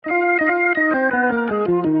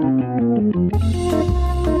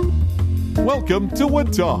Welcome to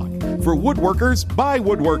Wood Talk, for woodworkers by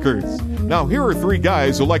woodworkers. Now, here are three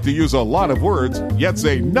guys who like to use a lot of words, yet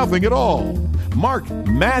say nothing at all. Mark,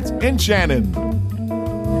 Matt, and Shannon.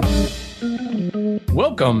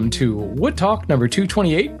 Welcome to Wood Talk number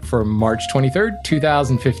 228 for March 23rd,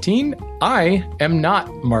 2015. I am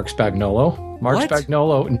not Mark Spagnolo. Mark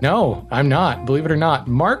Spagnolo, no, I'm not. Believe it or not,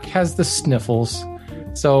 Mark has the sniffles,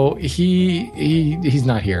 so he's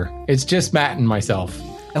not here. It's just Matt and myself.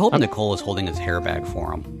 I hope Nicole is holding his hair back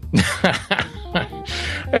for him.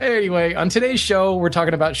 Anyway, on today's show, we're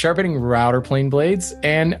talking about sharpening router plane blades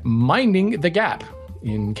and minding the gap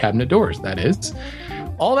in cabinet doors, that is.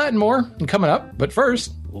 All that and more coming up. But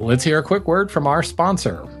first, let's hear a quick word from our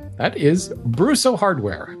sponsor. That is Brusso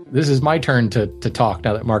Hardware. This is my turn to talk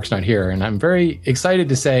now that Mark's not here. And I'm very excited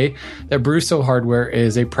to say that Brusso Hardware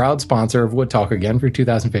is a proud sponsor of Wood Talk again for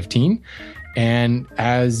 2015. And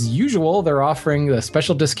as usual, they're offering the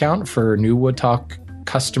special discount for new Wood Talk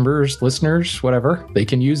customers, listeners, whatever. They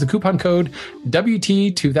can use the coupon code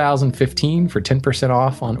WT2015 for 10%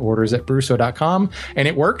 off on orders at Brusso.com. And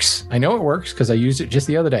it works. I know it works because I used it just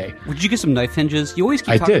the other day. Did you get some knife hinges? You always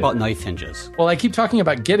keep talking about knife hinges. Well, I keep talking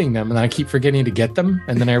about getting them, and then I keep forgetting to get them.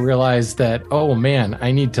 And then I realize that, oh man,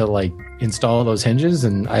 I need to install those hinges,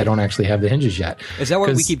 and I don't actually have the hinges yet. Is that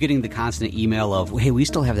why we keep getting the constant email of, hey, we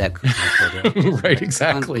still have that coupon code? Right,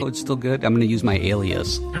 exactly. Coupon code's still good? I'm going to use my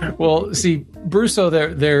alias. Well, see, Brusso,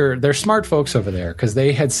 they're smart folks over there, because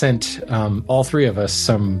they had sent all three of us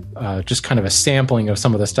some just kind of a sampling of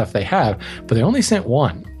some of the stuff they have, but they only sent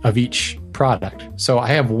one of each product. So I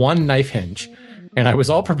have one knife hinge, and I was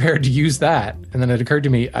all prepared to use that. And then it occurred to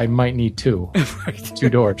me I might need two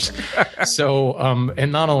doors. So,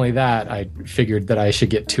 and not only that, I figured that I should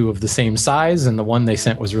get two of the same size, and the one they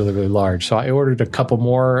sent was really, really large. So I ordered a couple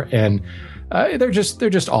more, and they're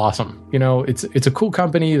just awesome. You know, it's a cool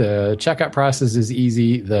company. The checkout process is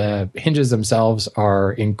easy. The hinges themselves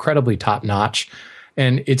are incredibly top notch.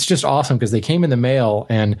 And it's just awesome because they came in the mail,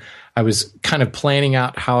 and I was kind of planning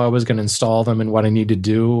out how I was going to install them and what I need to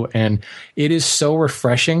do. And it is so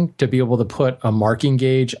refreshing to be able to put a marking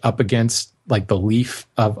gauge up against the leaf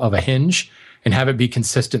of a hinge and have it be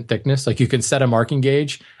consistent thickness. Like, you can set a marking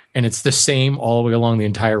gauge and it's the same all the way along the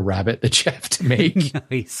entire rabbet that you have to make.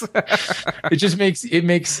 Nice. it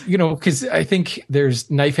makes, because I think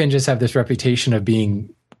knife hinges have this reputation of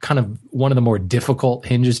being kind of one of the more difficult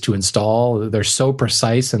hinges to install. They're so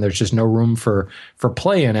precise, and there's just no room for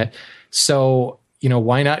play in it. So,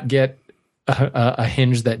 why not get a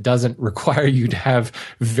hinge that doesn't require you to have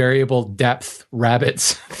variable depth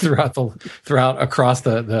rabbets throughout across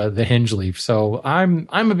the hinge leaf? So I'm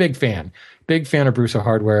a big fan of Brusso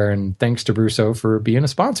Hardware, and thanks to Brusso for being a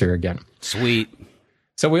sponsor again. Sweet.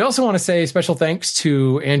 So we also want to say special thanks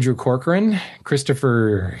to Andrew Corcoran,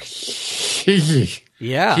 Christopher.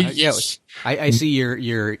 Yeah. I see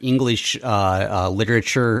your English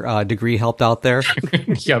literature degree helped out there.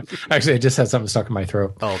 Yep. Actually, I just had something stuck in my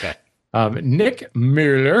throat. Oh, okay. Nick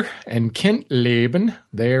Müller and Kent Leben,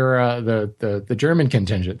 they're the German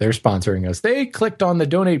contingent. They're sponsoring us. They clicked on the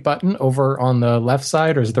donate button over on the left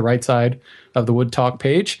side, or is it the right side of the Wood Talk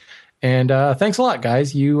page. And thanks a lot,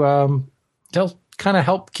 guys. You kind of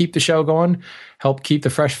help keep the show going, help keep the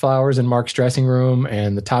fresh flowers in Mark's dressing room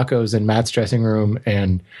and the tacos in Matt's dressing room.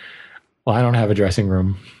 And, well, I don't have a dressing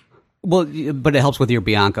room. Well, but it helps with your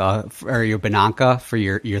Bianca or your Bananca for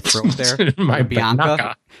your throat there. My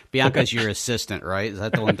Bianca. Bianca's your assistant, right? Is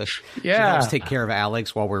that the one that she helps take care of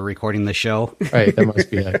Alex while we're recording the show? Right, that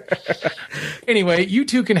must be it. Anyway, you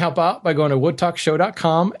too can help out by going to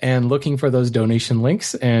woodtalkshow.com and looking for those donation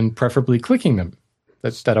links, and preferably clicking them.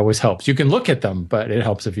 That always helps. You can look at them, but it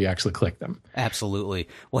helps if you actually click them. Absolutely.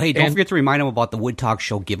 Well, hey, don't forget to remind them about the Wood Talk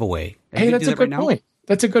Show giveaway. Hey, that's a good point.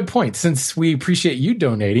 That's a good point. Since we appreciate you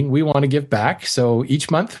donating, we want to give back. So each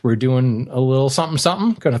month we're doing a little something,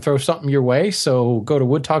 going to throw something your way. So go to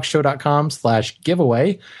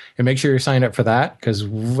woodtalkshow.com/giveaway and make sure you're signed up for that, because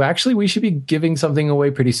actually we should be giving something away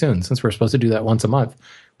pretty soon, since we're supposed to do that once a month.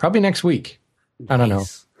 Probably next week. I don't know.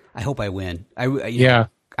 I hope I win.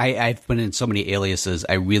 I've been in so many aliases.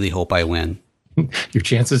 I really hope I win. Your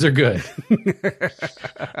chances are good.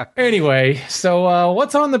 Anyway, so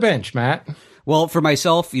what's on the bench, Matt? Well, for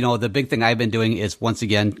myself, the big thing I've been doing is, once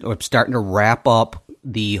again, I'm starting to wrap up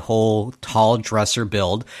the whole tall dresser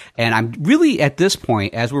build. And I'm really, at this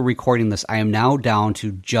point, as we're recording this, I am now down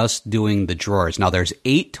to just doing the drawers. Now, there's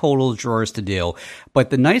 8 total drawers to do.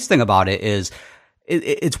 But the nice thing about it is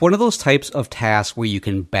it's one of those types of tasks where you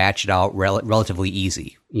can batch it out relatively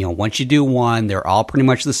easy. Once you do one, they're all pretty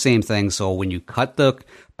much the same thing. So when you cut the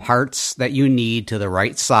parts that you need to the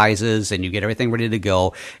right sizes and you get everything ready to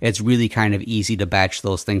go, it's really kind of easy to batch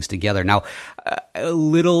those things together. Now, a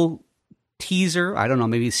little teaser, I don't know,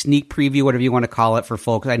 maybe sneak preview, whatever you want to call it for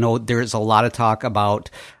folks. I know there's a lot of talk about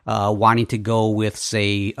wanting to go with,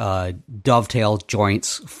 say, dovetail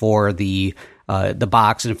joints for the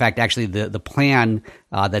box. And in fact, actually, the plan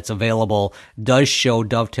that's available does show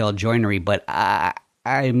dovetail joinery. But I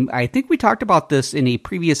think we talked about this in a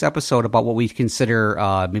previous episode about what we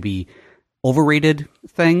consider maybe overrated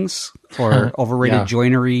things or overrated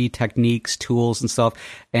joinery techniques, tools, and stuff.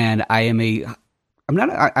 And I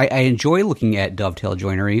enjoy looking at dovetail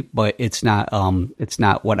joinery, but it's not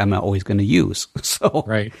what I'm always going to use. So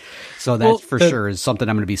right. So that sure is something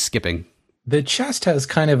I'm going to be skipping. The chest has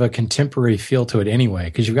kind of a contemporary feel to it anyway,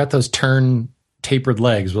 because you've got those turn tapered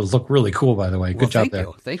legs, which look really cool, by the way. Good job there.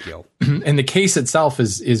 Thank you. And the case itself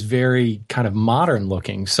is very kind of modern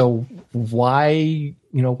looking. So why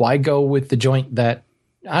go with the joint that,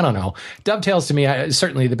 I don't know. Dovetails to me,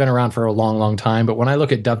 certainly they've been around for a long, long time. But when I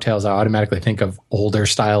look at dovetails, I automatically think of older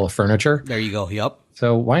style of furniture. There you go. Yep.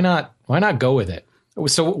 So why not go with it?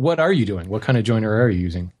 So what are you doing? What kind of joiner are you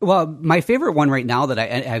using? Well, my favorite one right now that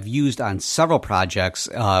I've used on several projects,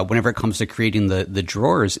 whenever it comes to creating the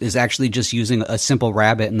drawers, is actually just using a simple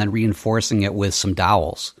rabbet and then reinforcing it with some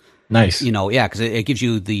dowels. Nice. Because it gives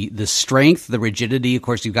you the strength, the rigidity. Of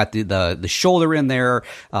course, you've got the shoulder in there.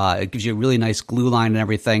 It gives you a really nice glue line and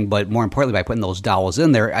everything. But more importantly, by putting those dowels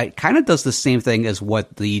in there, it kind of does the same thing as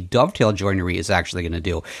what the dovetail joinery is actually going to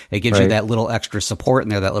do. It gives you that little extra support in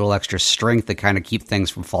there, that little extra strength to kind of keep things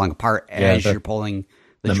from falling apart as you're pulling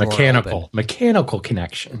the mechanical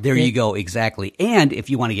connection. There you go. Exactly. And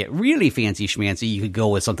if you want to get really fancy schmancy, you could go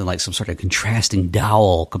with something like some sort of contrasting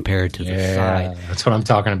dowel compared to the side. That's what I'm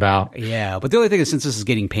talking about. Yeah. But the only thing is, since this is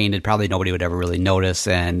getting painted, probably nobody would ever really notice.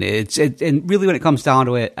 And and really when it comes down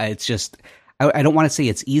to it, it's just, I don't want to say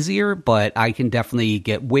it's easier, but I can definitely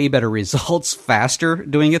get way better results faster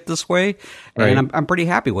doing it this way. Right. And I'm pretty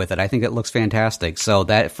happy with it. I think it looks fantastic. So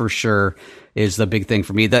that for sure is the big thing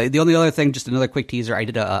for me. The only other thing, just another quick teaser, I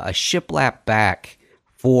did a shiplap back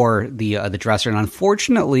for the dresser. And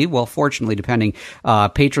unfortunately, fortunately, depending,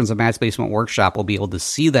 patrons of Matt's Basement Workshop will be able to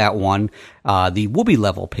see that one. The Wooby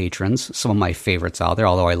level patrons, some of my favorites out there,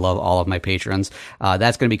 although I love all of my patrons.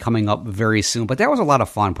 That's going to be coming up very soon. But that was a lot of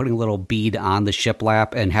fun, putting a little bead on the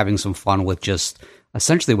shiplap and having some fun with just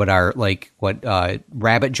essentially what are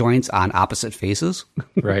rabbit joints on opposite faces.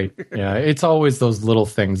 Right. Yeah. It's always those little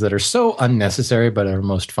things that are so unnecessary, but are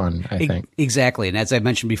most fun, I think. Exactly. And as I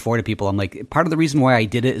mentioned before to people, I'm like, part of the reason why I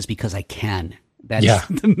did it is because I can. That's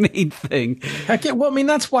the main thing. Heck yeah. Well, I mean,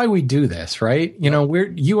 that's why we do this, right?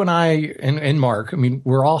 You and I and Mark, I mean,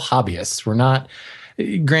 we're all hobbyists. We're not,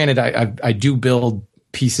 granted, I do build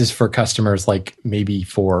pieces for customers like maybe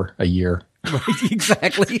for a year. Right,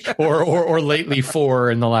 exactly. or lately 4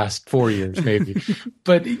 in the last 4 years, maybe.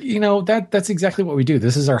 But that's exactly what we do.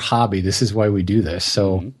 This is our hobby. This is why we do this.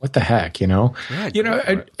 So what the heck, Yeah,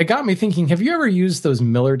 it got me thinking. Have you ever used those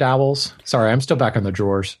Miller dowels? Sorry, I'm still back on the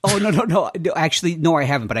drawers. Oh no. Actually, no, I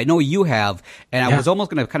haven't. But I know you have, and I was almost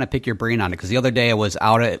going to kind of pick your brain on it because the other day I was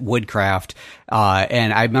out at Woodcraft,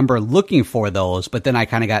 and I remember looking for those, but then I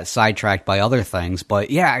kind of got sidetracked by other things. But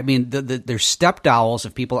yeah, I mean, they're step dowels.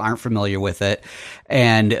 If people aren't familiar with it,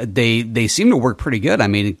 and they seem to work pretty good. I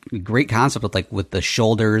mean, great concept with the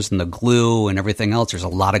shoulders and the glue and everything else. There's a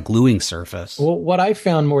lot of gluing surface. Well, what I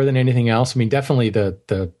found more than anything else, I mean, definitely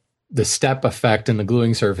the step effect and the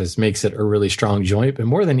gluing surface makes it a really strong joint, but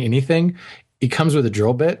more than anything, it comes with a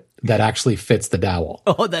drill bit that actually fits the dowel.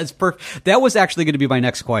 Oh, that's perfect. That was actually going to be my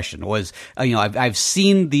next question. Was I've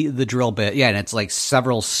seen the drill bit, and it's like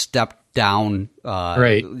several step down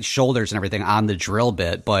shoulders and everything on the drill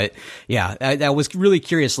bit. But yeah, I was really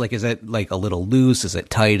curious, like, is it like a little loose? Is it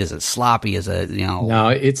tight? Is it sloppy? Is it, No,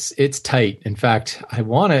 it's tight. In fact,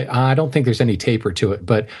 I don't think there's any taper to it,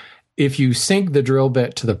 but if you sink the drill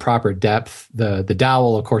bit to the proper depth, the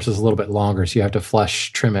dowel, of course, is a little bit longer, so you have to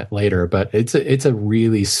flush trim it later. But it's a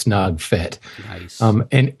really snug fit. Nice.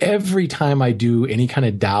 And every time I do any kind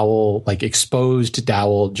of dowel, like exposed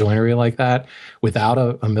dowel joinery like that, without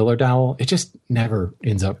a Miller dowel, it just never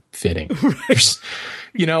ends up fitting. Right.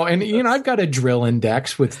 I've got a drill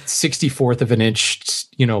index with 64th of an inch,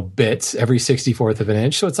 bits every 64th of an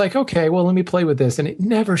inch. So it's like, okay, well, let me play with this. And it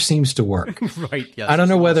never seems to work. Right. Yes, I don't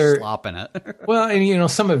know whether slop in it. Well,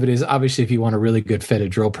 and some of it is obviously, if you want a really good fit, a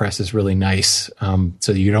drill press is really nice.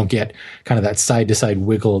 So you don't get kind of that side to side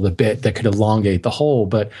wiggle of the bit that could elongate the hole.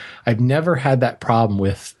 But I've never had that problem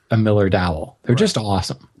with a Miller dowel. They're just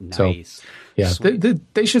awesome. Nice. Yeah,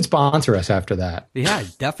 they should sponsor us after that. Yeah,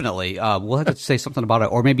 definitely. We'll have to say something about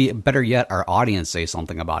it, or maybe better yet, our audience say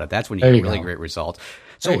something about it. That's when you get really great results.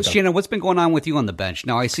 So, Shannon, what's been going on with you on the bench?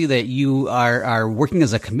 Now, I see that you are working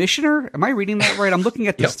as a commissioner. Am I reading that right? I'm looking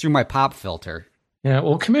at this through my pop filter. Yeah,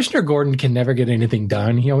 well, Commissioner Gordon can never get anything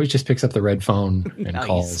done. He always just picks up the red phone and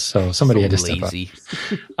calls. So somebody had to step up.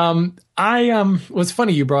 What's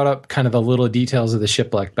funny, you brought up kind of the little details of the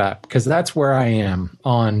shipwreck back, because that's where I am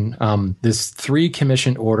on this 3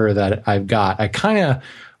 commission order that I've got. I kind of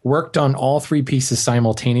worked on all 3 pieces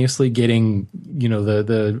simultaneously, getting,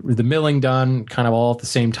 the milling done kind of all at the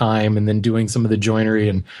same time, and then doing some of the joinery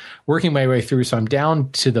and working my way through. So I'm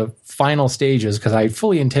down to the final stages because I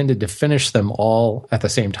fully intended to finish them all at the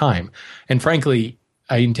same time. And frankly,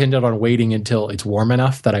 I intended on waiting until it's warm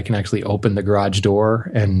enough that I can actually open the garage door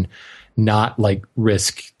and not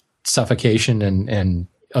risk suffocation and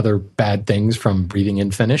other bad things from breathing in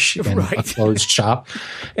finish in a closed shop.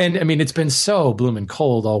 And I mean, it's been so blooming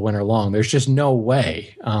cold all winter long. There's just no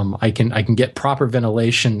way I can get proper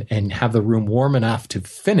ventilation and have the room warm enough to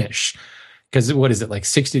finish. Because what is it, like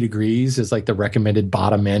 60 degrees is like the recommended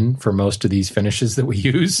bottom end for most of these finishes that we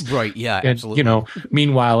use. Right. Yeah, and, absolutely.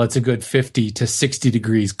 Meanwhile, it's a good 50 to 60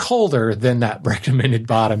 degrees colder than that recommended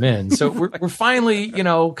bottom end. So we're finally,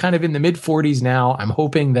 kind of in the mid 40s now. I'm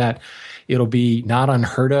hoping that it'll be not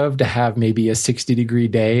unheard of to have maybe a 60-degree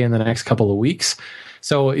day in the next couple of weeks.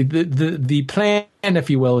 So the plan, if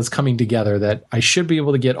you will, is coming together that I should be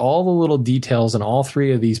able to get all the little details in all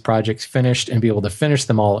 3 of these projects finished and be able to finish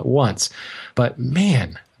them all at once. But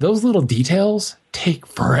man, those little details take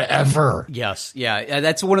forever. Yes. Yeah.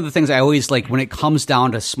 That's one of the things I always like when it comes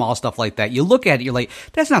down to small stuff like that. You look at it, you're like,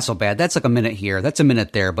 that's not so bad. That's like a minute here. That's a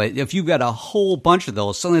minute there. But if you've got a whole bunch of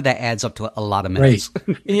those, suddenly that adds up to a lot of minutes.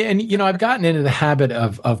 Right. And, I've gotten into the habit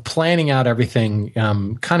of planning out everything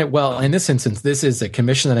kind of, well, in this instance, this is a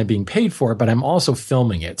commission that I'm being paid for, but I'm also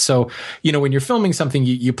filming it. So, when you're filming something,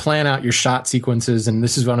 you plan out your shot sequences, and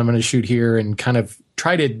this is what I'm going to shoot here, and kind of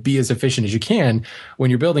try to be as efficient as you can. When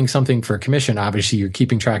you're building something for a commission, obviously you're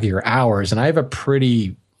keeping track of your hours. And I have an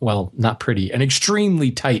extremely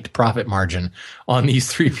tight profit margin on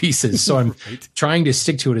these 3 pieces. So I'm trying to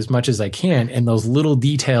stick to it as much as I can. And those little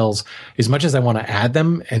details, as much as I want to add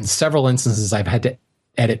them, in several instances I've had to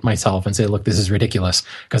edit myself and say, look, this is ridiculous,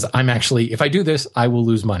 because I'm actually, if I do this, I will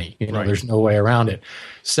lose money. There's no way around it.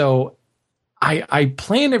 So I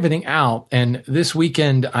planned everything out, and this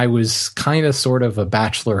weekend I was kind of sort of a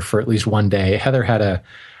bachelor for at least one day. Heather had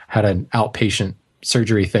an outpatient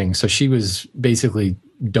surgery thing, so she was basically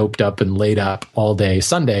doped up and laid up all day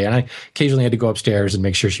Sunday, and I occasionally had to go upstairs and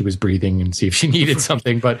make sure she was breathing and see if she needed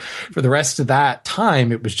something. But for the rest of that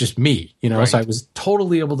time, it was just me, So I was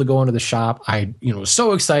totally able to go into the shop. I, was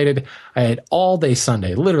so excited. I had all day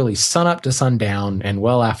Sunday, literally sun up to sundown, and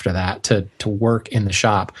well after that to work in the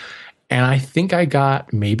shop. And I think I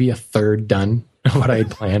got maybe a third done of what I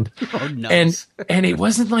had planned. Oh, nice. And it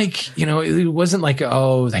wasn't like, it wasn't like,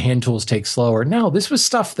 oh, the hand tools take slower. No, this was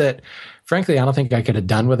stuff that, frankly, I don't think I could have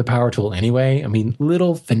done with a power tool anyway. I mean,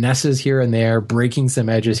 little finesses here and there, breaking some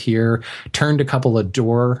edges here, turned a couple of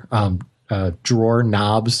drawer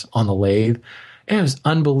knobs on the lathe. And it was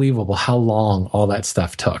unbelievable how long all that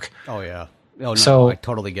stuff took. Oh, yeah. Oh, no, so, I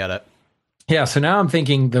totally get it. Yeah, so now I'm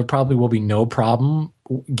thinking there probably will be no problem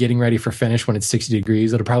getting ready for finish when it's 60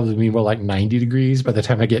 degrees. It'll probably be more like 90 degrees by the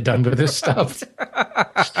time I get done with this stuff.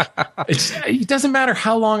 It doesn't matter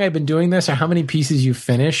how long I've been doing this or how many pieces you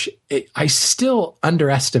finish. I still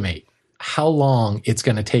underestimate how long it's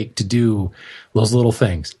going to take to do those little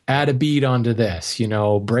things. Add a bead onto this,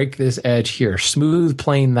 break this edge here, smooth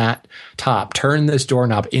plane that top, turn this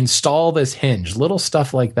doorknob, install this hinge, little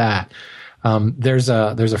stuff like that. There's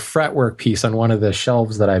a fretwork piece on one of the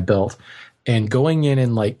shelves that I built, and going in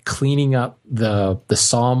and cleaning up the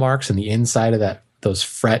saw marks and the inside of those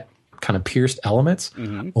fret kind of pierced elements.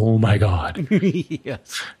 Mm-hmm. Oh my God.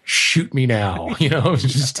 Yes. Shoot me now. It's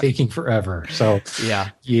just taking forever. So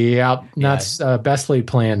best laid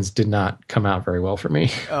plans did not come out very well for me.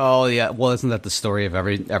 Oh yeah. Well, isn't that the story of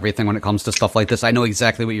everything when it comes to stuff like this? I know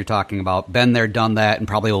exactly what you're talking about. Been there, done that, and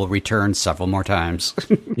probably will return several more times.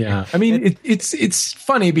 Yeah. I mean, it's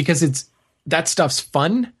funny because that stuff's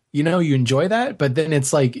fun. You enjoy that, but then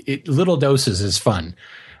it's little doses is fun.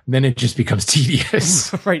 Then it just becomes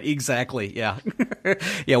tedious. Right, exactly. Yeah.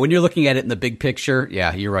 Yeah, when you're looking at it in the big picture,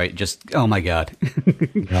 yeah, you're right. Just, oh my God.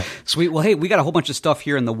 Yep. Sweet. Well, hey, we got a whole bunch of stuff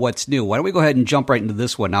here in the What's New. Why don't we go ahead and jump right into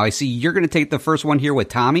this one? Now, I see you're going to take the first one here with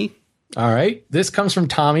Tommy. All right. This comes from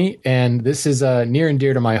Tommy, and this is near and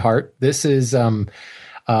dear to my heart. This is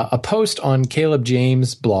a post on Caleb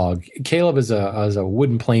James' blog. Caleb is a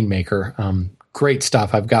wooden plane maker. Great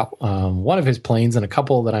stuff. I've got one of his planes and a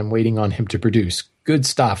couple that I'm waiting on him to produce. Good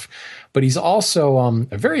stuff. But he's also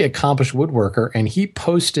a very accomplished woodworker, and he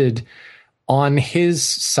posted on his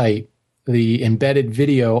site the embedded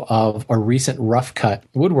video of a recent Rough Cut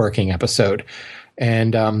woodworking episode.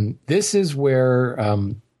 And this is where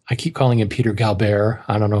I keep calling him Peter Galbert.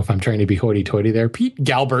 I don't know if I'm trying to be hoity-toity there. Pete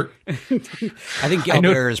Galbert. I think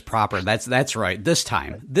Galbert is proper. That's right. This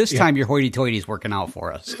time your hoity-toity is working out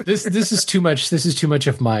for us. This is too much. This is too much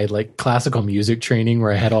of my like classical music training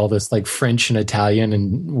where I had all this like French and Italian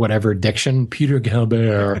and whatever diction. Peter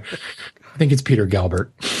Galbert. I think it's Peter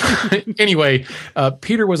Galbert. Anyway,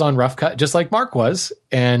 Peter was on Rough Cut just like Mark was,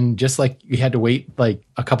 and just like he had to wait like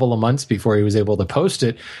a couple of months before he was able to post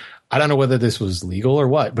it. I don't know whether this was legal or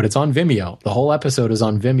what, but it's on Vimeo. The whole episode is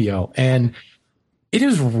on Vimeo, and it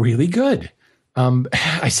is really good.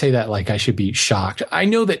 I say that like I should be shocked. I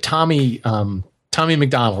know that Tommy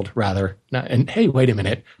McDonald, rather. And hey, wait a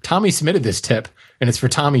minute. Tommy submitted this tip, and it's for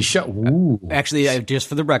Tommy's show. Ooh. Actually, just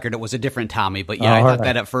for the record, it was a different Tommy. But yeah, I thought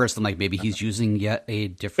that at first. I'm like, maybe he's using yet a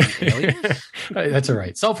different alias. That's all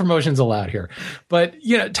right. Self-promotion's allowed here. But,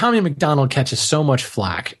 Tommy McDonald catches so much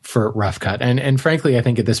flack for Rough Cut. And frankly, I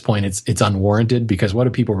think at this point it's unwarranted, because what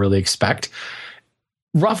do people really expect?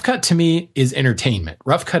 Rough Cut to me is entertainment.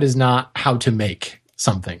 Rough Cut is not how to make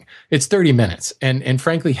something. It's 30 minutes. And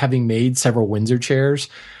frankly, having made several Windsor chairs,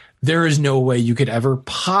 there is no way you could ever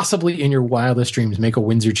possibly in your wildest dreams make a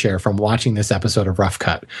Windsor chair from watching this episode of Rough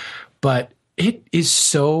Cut. But it is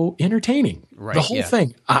so entertaining. Right, the whole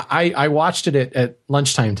thing. I watched it at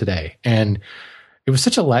lunchtime today, and it was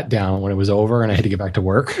such a letdown when it was over and I had to get back to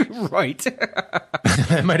work. Right.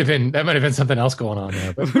 that might have been something else going on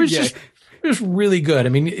there. But it was really good. I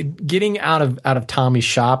mean, getting out of Tommy's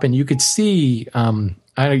shop, and you could see, no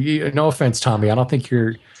offense, Tommy, I don't think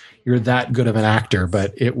you're that good of an actor,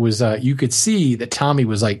 but it was, you could see that Tommy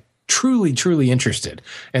was like truly, truly interested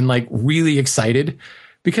and like really excited,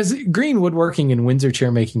 because green woodworking and Windsor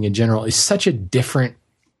chair making in general is such a different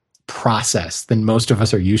process than most of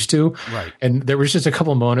us are used to. Right. And there was just a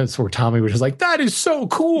couple of moments where Tommy was just like, that is so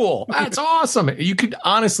cool. That's awesome. You could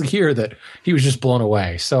honestly hear that he was just blown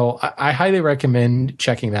away. So I highly recommend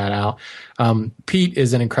checking that out. Pete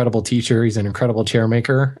is an incredible teacher. He's an incredible chair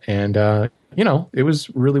maker. And, it was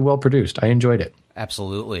really well produced. I enjoyed it.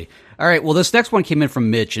 Absolutely. All right. Well, this next one came in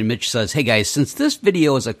from Mitch, and Mitch says, hey guys, since this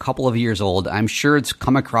video is a couple of years old, I'm sure it's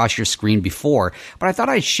come across your screen before, but I thought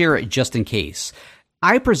I'd share it just in case.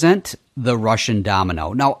 I present the Russian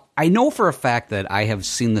domino. Now, I know for a fact that I have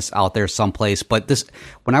seen this out there someplace, but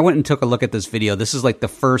when I went and took a look at this video, this is like the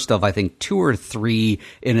first of, I think, 2 or 3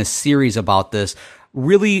 in a series about this.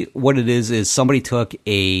 Really, what it is somebody took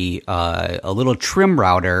a little trim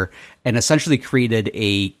router and essentially created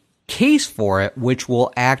a case for it, which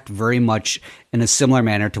will act very much in a similar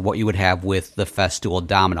manner to what you would have with the Festool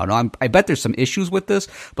domino. Now, I bet there's some issues with this,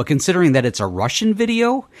 but considering that it's a Russian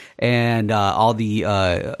video and all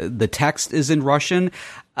the text is in Russian,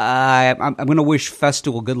 I'm going to wish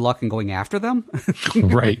Festool good luck in going after them.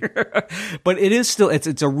 Right. But it is still,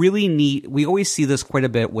 it's a really neat, we always see this quite a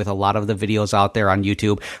bit with a lot of the videos out there on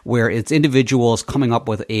YouTube, where it's individuals coming up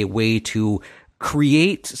with a way to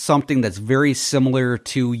create something that's very similar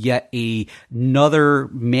to yet another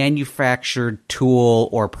manufactured tool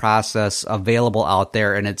or process available out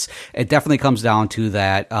there. And it definitely comes down to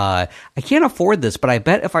that. I can't afford this, but I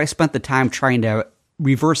bet if I spent the time trying to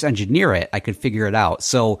reverse engineer it, I could figure it out.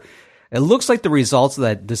 So it looks like the results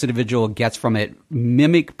that this individual gets from it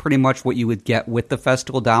mimic pretty much what you would get with the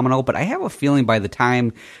Festool domino. But I have a feeling by the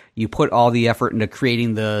time you put all the effort into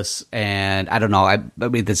creating this, and I don't know, I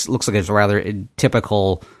mean, this looks like it's a rather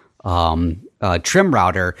typical trim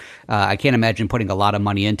router. I can't imagine putting a lot of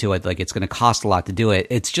money into it. Like, it's going to cost a lot to do it.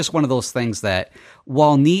 It's just one of those things that,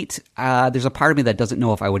 while neat, there's a part of me that doesn't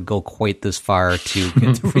know if I would go quite this far to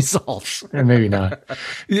get the results. Maybe not.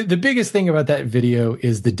 The biggest thing about that video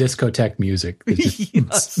is the discotheque music.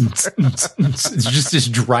 It's just this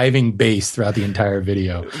driving bass throughout the entire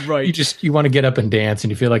video. Right. You want to get up and dance,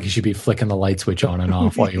 and you feel like you should be flicking the light switch on and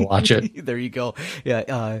off while you watch it. There you go.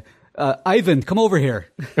 Yeah. Ivan, come over here.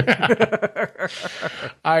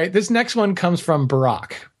 All right. This next one comes from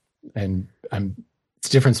Barack, and it's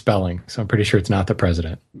different spelling, so I'm pretty sure it's not the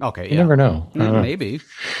president. Okay. You never know. Maybe.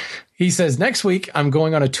 He says, next week, I'm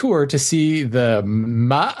going on a tour to see the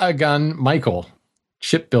Maagan Michael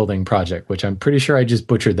shipbuilding project, which I'm pretty sure I just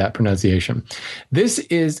butchered that pronunciation. This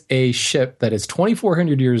is a ship that is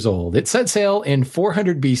 2,400 years old. It set sail in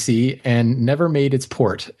 400 BC and never made its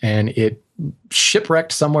port. And it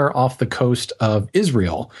shipwrecked somewhere off the coast of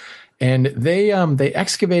Israel. And they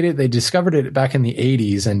excavated, they discovered it back in the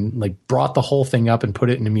 80s and like brought the whole thing up and put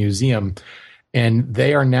it in a museum. And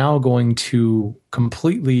they are now going to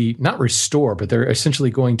completely, not restore, but they're essentially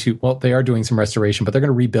going to, well, they are doing some restoration, but they're going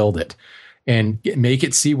to rebuild it and make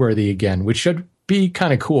it seaworthy again, which should be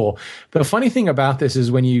kind of cool. The funny thing about this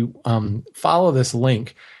is when you follow this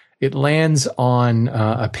link, it lands on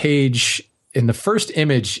a page, and the first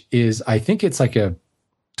image is, I think it's like a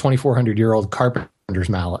 2,400-year-old carpenter's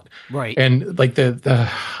mallet. Right. And like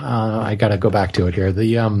I got to go back to it here.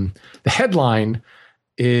 The headline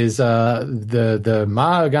is the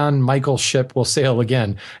Magan Michael ship will sail again.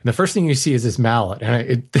 And the first thing you see is this mallet.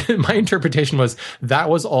 And my interpretation was that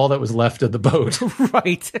was all that was left of the boat.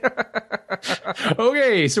 Right.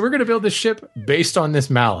 Okay, so we're going to build this ship based on this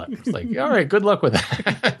mallet. It's like, all right, good luck with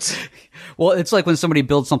that. Well, it's like when somebody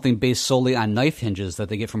builds something based solely on knife hinges that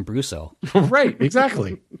they get from Brusso. Right,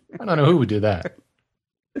 exactly. I don't know who would do that.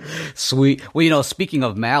 Sweet. Well, speaking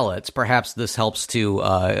of mallets, perhaps this helps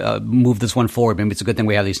to move this one forward. Maybe it's a good thing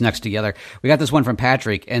we have these next together. We got this one from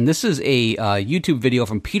Patrick, and this is a YouTube video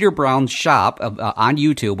from Peter Brown's shop on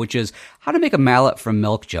YouTube, which is how to make a mallet from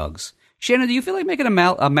milk jugs. Shannon, do you feel like making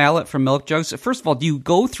a mallet from milk jugs? First of all, do you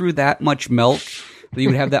go through that much milk that you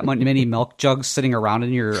would have that many milk jugs sitting around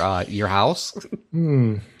in your house?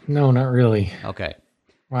 No, not really. Okay.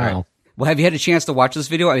 Wow. Right. Well, have you had a chance to watch this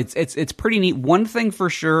video? It's pretty neat. One thing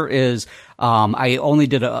for sure is I only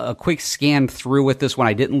did a quick scan through with this one.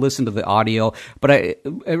 I didn't listen to the audio, but it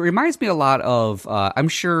reminds me a lot of I'm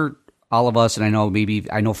sure all of us, and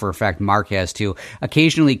I know for a fact Mark has too.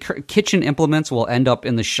 Occasionally, kitchen implements will end up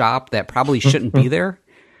in the shop that probably shouldn't be there.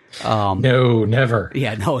 No, never.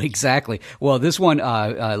 Yeah, no, exactly. Well, this one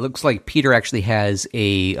looks like Peter actually has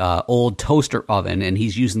a old toaster oven, and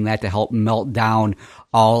he's using that to help melt down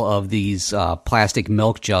all of these plastic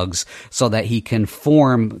milk jugs so that he can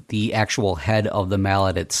form the actual head of the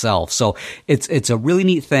mallet itself. So it's a really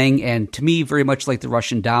neat thing, and to me, very much like the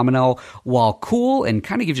Russian domino, while cool and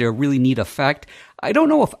kind of gives you a really neat effect. I don't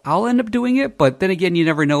know if I'll end up doing it, but then again, you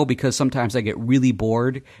never know, because sometimes I get really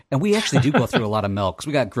bored, and we actually do go through a lot of milk because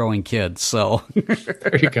we got growing kids. So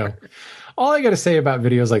there you go. All I got to say about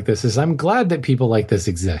videos like this is I'm glad that people like this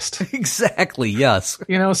exist. Exactly. Yes.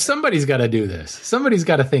 Somebody's got to do this. Somebody's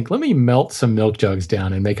got to think, let me melt some milk jugs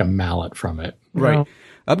down and make a mallet from it. Right.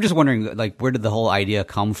 I'm just wondering, like, where did the whole idea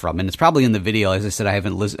come from? And it's probably in the video. As I said, I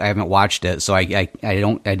haven't watched it, so I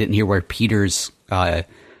didn't hear where Peter's where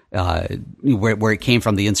it came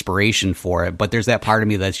from, the inspiration for it. But there's that part of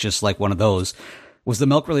me that's just like one of those. Was the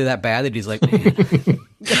milk really that bad that he's like,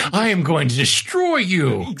 I am going to destroy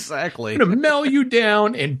you. Exactly. I'm going to melt you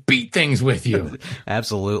down and beat things with you.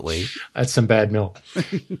 Absolutely. That's some bad milk.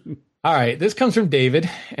 All right. This comes from David,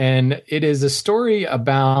 and it is a story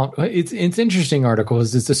about, it's interesting article.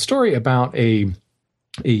 It's a story about a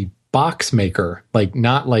box maker, like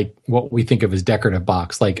not like what we think of as decorative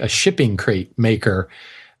box, like a shipping crate maker,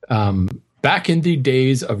 back in the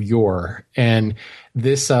days of yore. And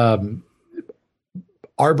this,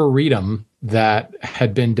 arboretum that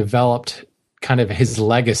had been developed, kind of his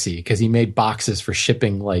legacy, because he made boxes for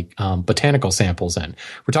shipping like botanical samples in.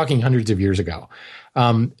 We're talking hundreds of years ago.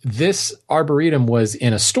 This arboretum was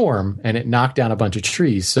in a storm and it knocked down a bunch of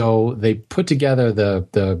trees. So they put together,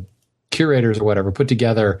 the curators or whatever, put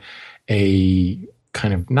together a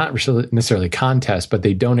kind of not necessarily contest, but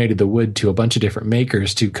they donated the wood to a bunch of different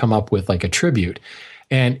makers to come up with like a tribute.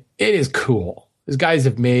 And it is cool. These guys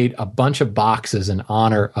have made a bunch of boxes in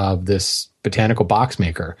honor of this botanical box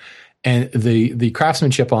maker. And the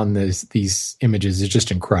craftsmanship on these images is just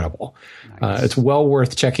incredible. Nice. It's well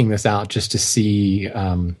worth checking this out just to see,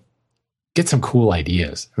 get some cool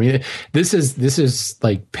ideas. I mean, this is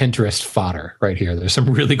like Pinterest fodder right here. There's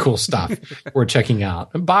some really cool stuff we're checking out.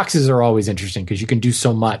 And boxes are always interesting because you can do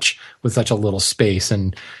so much with such a little space,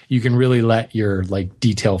 and you can really let your like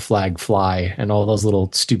detail flag fly and all those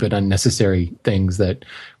little stupid unnecessary things that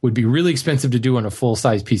would be really expensive to do on a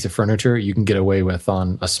full-size piece of furniture, you can get away with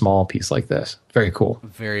on a small piece like this. Very cool.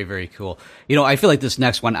 Very, very cool. I feel like this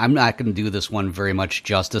next one, I'm not going to do this one very much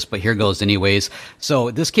justice, but here goes anyways. So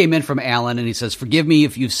this came in from Alan, and he says, forgive me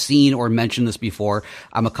if you've seen or mentioned this before.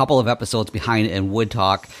 I'm a couple of episodes behind in Wood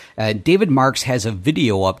Talk. David Marks has a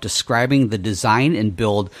video up describing the design and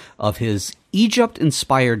build of his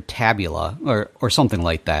Egypt-inspired tabula, or something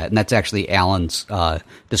like that. And that's actually Alan's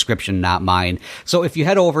description, not mine. So if you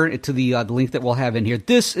head over to the link that we'll have in here,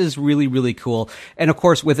 this is really, really cool. And of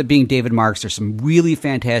course, with it being David Marks, there's some really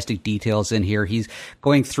fantastic details in here. He's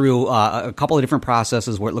going through a couple of different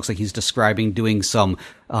processes where it looks like he's describing doing some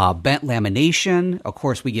bent lamination. Of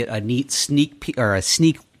course, we get a neat sneak peek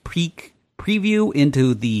preview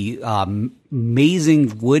into the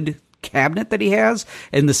amazing wood cabinet that he has,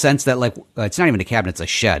 in the sense that, like, it's not even a cabinet, it's a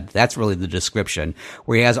shed. That's really the description,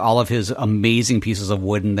 where he has all of his amazing pieces of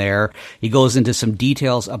wood in there. He goes into some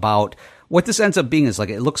details about what this ends up being. Is like,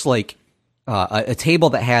 it looks like a table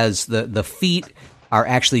that has the feet are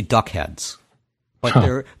actually duck heads,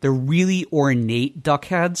 but they're really ornate duck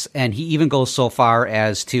heads. And he even goes so far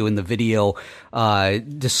as to, in the video,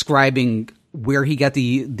 describing where he got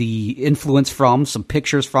the influence from, some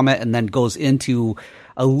pictures from it, and then goes into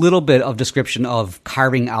a little bit of description of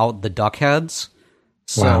carving out the duck heads.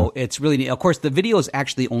 So wow. It's really neat. Of course, the video is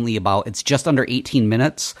actually only it's just under 18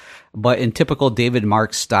 minutes, but in typical David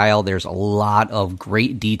Marks style, there's a lot of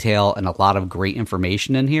great detail and a lot of great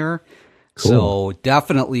information in here. Cool. So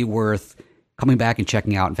definitely worth coming back and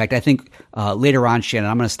checking out. In fact, I think later on, Shannon,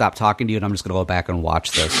 I'm going to stop talking to you and I'm just going to go back and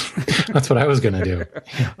watch this. That's what I was going to do.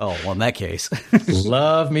 Oh, well, in that case.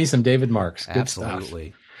 Love me some David Marks. Good Absolutely.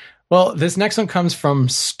 Stuff. Well, this next one comes from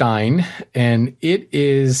Stein, and it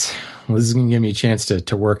is, this is going to give me a chance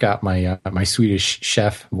to work out my my Swedish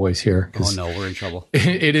chef voice here. Oh no, we're in trouble.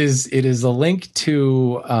 It is a link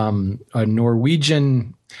to a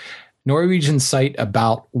Norwegian site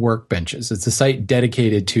about workbenches. It's a site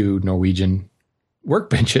dedicated to Norwegian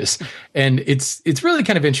workbenches, and it's really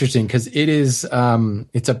kind of interesting because it is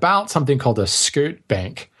it's about something called a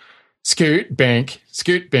skutbank,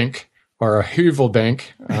 or a Høvelbank,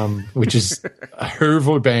 which is a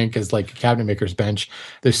Høvelbank is like a cabinet maker's bench.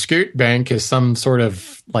 The skutbank is some sort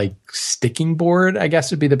of like sticking board, I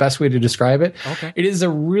guess would be the best way to describe it. Okay. It is a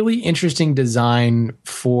really interesting design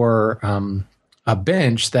for a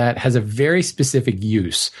bench that has a very specific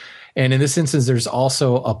use. And in this instance, there's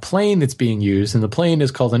also a plane that's being used, and the plane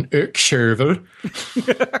is called an økskjøvel.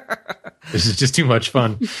 This is just too much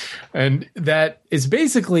fun. And that is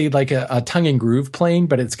basically like a tongue and groove plane,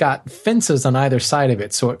 but it's got fences on either side of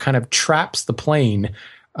it. So it kind of traps the plane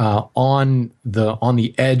on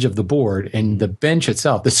the edge of the board, and the bench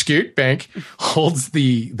itself, the skutbank, holds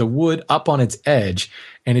the wood up on its edge,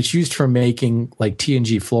 and it's used for making like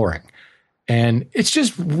TNG flooring. And it's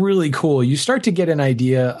just really cool. You start to get an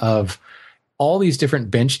idea of all these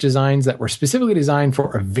different bench designs that were specifically designed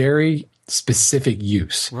for a very specific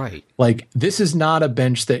use. Right. Like, this is not a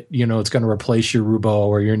bench that, it's going to replace your Roubo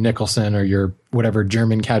or your Nicholson or your whatever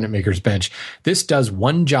German cabinet maker's bench. This does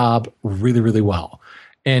one job really, really well.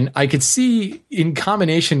 And I could see, in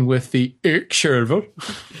combination with the økskjøvel,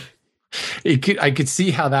 I could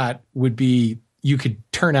see how that would be, you could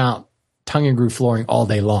turn out tongue and groove flooring all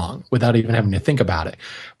day long without even having to think about it.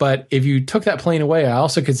 But if you took that plane away, I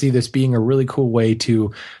also could see this being a really cool way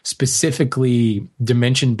to specifically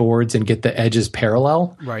dimension boards and get the edges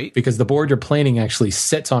parallel. Right. Because the board you're planing actually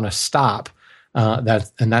sits on a stop,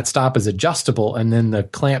 that stop is adjustable, and then the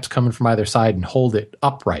clamps coming from either side and hold it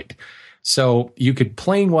upright. So you could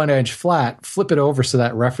plane one edge flat, flip it over so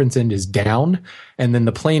that reference end is down, and then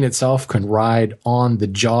the plane itself can ride on the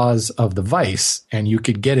jaws of the vise, and you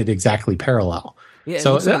could get it exactly parallel. Yeah, it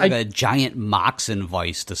looks like a giant Moxon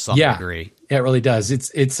vise to some degree. Yeah, it really does.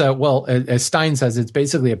 It's well, as Stein says, it's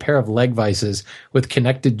basically a pair of leg vises with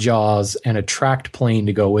connected jaws and a tracked plane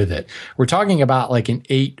to go with it. We're talking about like an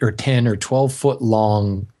 8 or 10 or 12 foot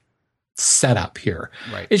long setup here.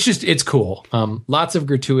 Right. It's cool. Lots of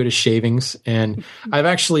gratuitous shavings, and I've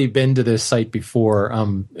actually been to this site before.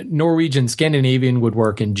 Norwegian, Scandinavian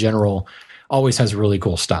woodwork in general always has really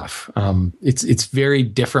cool stuff. It's very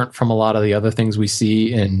different from a lot of the other things we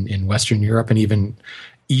see in Western Europe and even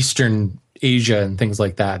Eastern Asia and things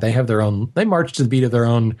like that. They have their own, they march to the beat of their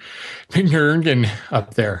own and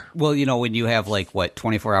up there. Well, when you have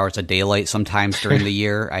 24 hours of daylight sometimes during the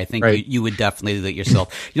year, I think right. you would definitely do it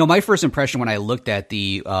yourself. My first impression when I looked at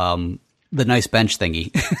the nice bench thingy,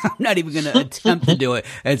 I'm not even going to attempt to do it.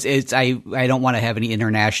 I don't want to have any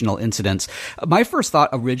international incidents. My first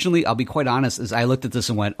thought originally, I'll be quite honest, is I looked at this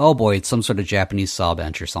and went, oh boy, it's some sort of Japanese saw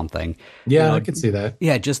bench or something. Yeah, I can see that.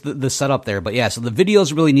 Yeah, just the setup there. But yeah, so the video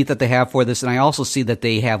is really neat that they have for this. And I also see that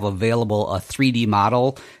they have available a 3D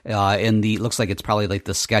model looks like it's probably like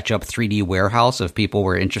the SketchUp 3D warehouse if people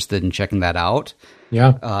were interested in checking that out.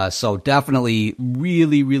 Yeah. So definitely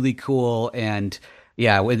really, really cool. And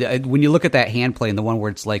yeah, when you look at that hand plane, the one where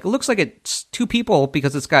it's like, it looks like it's two people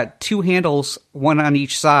because it's got two handles, one on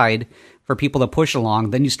each side, for people to push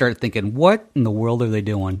along, then you start thinking, what in the world are they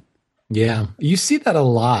doing? Yeah, you see that a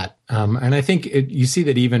lot. And I think you see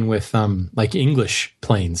that even with like English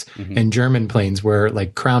planes and German planes, where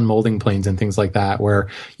like crown molding planes and things like that, where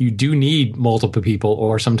you do need multiple people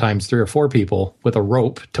or sometimes 3 or 4 people with a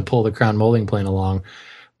rope to pull the crown molding plane along.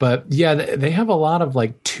 But yeah, they have a lot of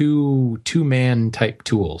like two-man type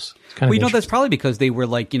tools. It's kind of that's probably because they were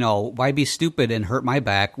like, why be stupid and hurt my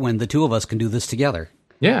back when the two of us can do this together?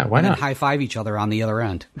 Yeah, why not? High five each other on the other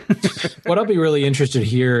end. What I'll be really interested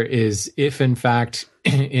here is if, in fact,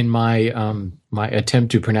 in my my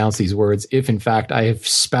attempt to pronounce these words, if in fact I have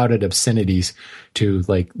spouted obscenities to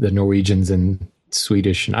like the Norwegians and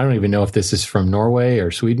Swedish, and I don't even know if this is from Norway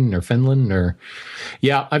or Sweden or Finland or,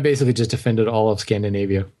 I basically just offended all of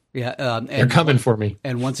Scandinavia. Yeah, they're coming for me.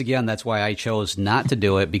 And once again, that's why I chose not to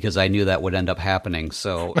do it, because I knew that would end up happening.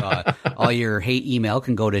 So all your hate email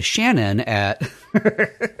can go to Shannon at.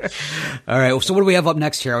 All right. So what do we have up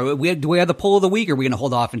next here? Do we have the poll of the week, or are we going to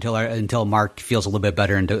hold off until Mark feels a little bit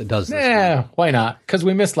better and does this? Yeah, why not? Because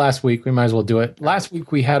we missed last week. We might as well do it. Last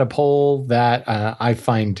week we had a poll that I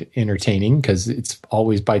find entertaining because it's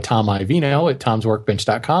always by Tom Ivino at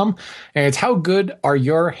tomsworkbench.com. And it's how good are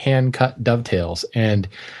your hand-cut dovetails? And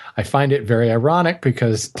I find it very ironic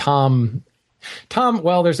because Tom,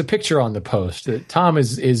 well, there's a picture on the post that Tom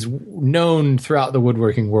is known throughout the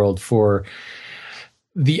woodworking world for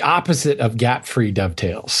the opposite of gap-free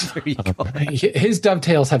dovetails. There you go. His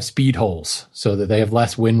dovetails have speed holes so that they have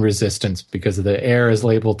less wind resistance because the air is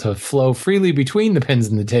able to flow freely between the pins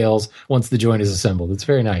and the tails once the joint is assembled. It's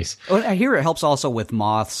very nice. Well, I hear it helps also with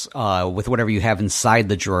moths, with whatever you have inside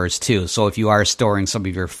the drawers too. So if you are storing some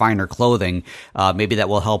of your finer clothing, maybe that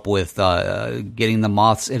will help with getting the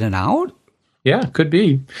moths in and out. Yeah, could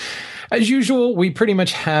be. As usual, we pretty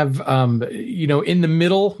much have, in the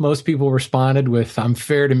middle, most people responded with, I'm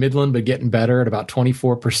fair to Midland, but getting better at about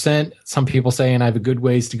 24%. Some people saying I have a good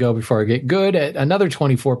ways to go before I get good at another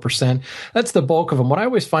 24%. That's the bulk of them. What I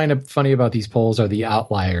always find funny about these polls are the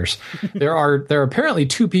outliers. There are apparently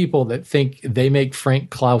 2 people that think they make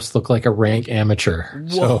Frank Klaus look like a rank amateur.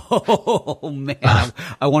 Whoa, man.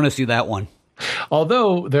 I want to see that one.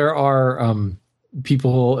 Although there are,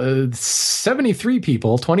 people, 73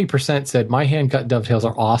 people, 20% said my hand cut dovetails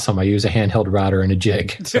are awesome. I use a handheld router and a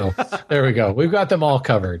jig. So there we go. We've got them all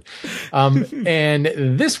covered. And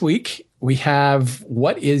this week we have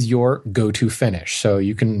what is your go-to finish? So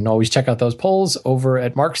you can always check out those polls over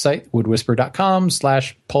at Mark's site,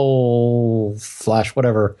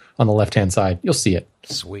 woodwhisper.com/poll/whatever on the left-hand side. You'll see it.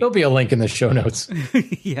 Sweet. There'll be a link in the show notes.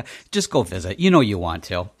 Yeah. Just go visit. You want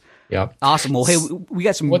to. Yeah. Awesome. Well, hey, we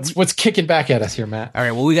got some. What's kicking back at us here, Matt? All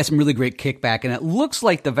right. Well, we got some really great kickback, and it looks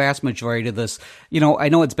like the vast majority of this. I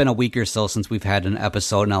know it's been a week or so since we've had an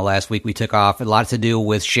episode. Now, last week we took off a lot to do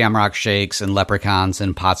with shamrock shakes and leprechauns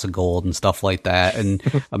and pots of gold and stuff like that, and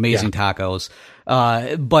amazing tacos.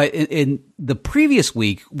 But in the previous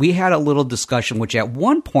week, we had a little discussion, which at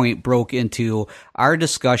one point broke into our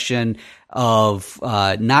discussion of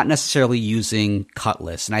not necessarily using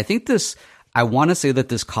cutlass, and I think I want to say that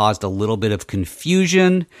this caused a little bit of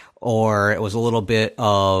confusion, or it was a little bit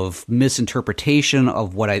of misinterpretation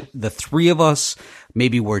of what the 3 of us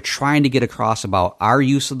maybe were trying to get across about our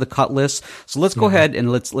use of the cutlass. So let's go ahead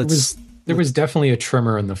and let's. There was definitely a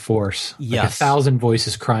tremor in the force. Yes. Like 1,000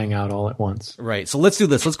 voices crying out all at once. Right. So let's do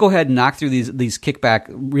this. Let's go ahead and knock through these kickback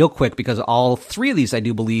real quick, because all 3 of these, I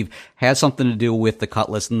do believe, has something to do with the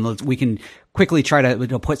cutlass. And we can quickly try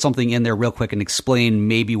to put something in there real quick and explain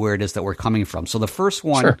maybe where it is that we're coming from. So the first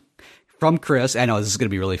one. Sure. From Chris, I know this is going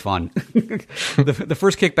to be really fun. The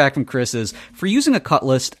first kickback from Chris is, for using a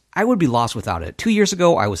cutlass, I would be lost without it. 2 years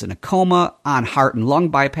ago, I was in a coma, on heart and lung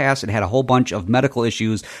bypass, and had a whole bunch of medical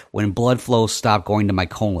issues when blood flow stopped going to my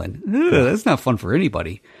colon. That's not fun for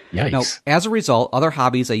anybody. Yikes. Now, as a result, other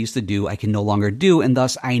hobbies I used to do, I can no longer do, and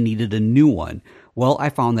thus I needed a new one. Well, I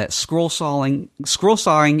found that scroll sawing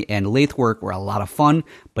and lathe work were a lot of fun,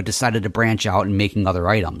 but decided to branch out and making other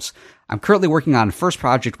items. I'm currently working on a first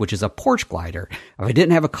project, which is a porch glider. If I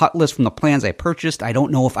didn't have a cut list from the plans I purchased, I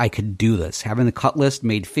don't know if I could do this. Having the cut list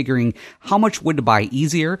made figuring how much wood to buy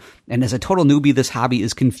easier, and as a total newbie, this hobby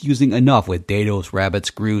is confusing enough with dados, rabbits,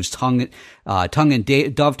 grooves, tongue and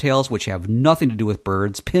dovetails, which have nothing to do with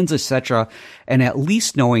birds, pins, etc., and at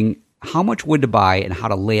least knowing how much wood to buy and how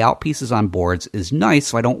to lay out pieces on boards is nice,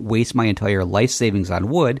 so I don't waste my entire life savings on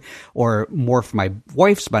wood, or more for my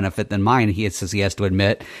wife's benefit than mine, he says he has to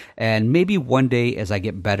admit. And maybe one day as I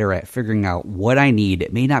get better at figuring out what I need,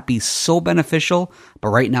 it may not be so beneficial, but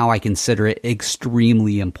right now I consider it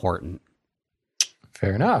extremely important.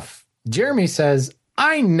 Fair enough. Jeremy says,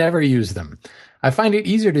 I never use them. I find it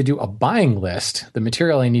easier to do a buying list, the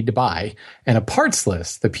material I need to buy, and a parts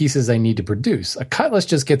list, the pieces I need to produce. A cut list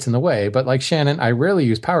just gets in the way, but like Shannon, I rarely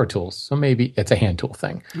use power tools, so maybe it's a hand tool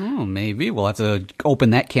thing. Oh, maybe. We'll have to open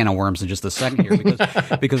that can of worms in just a second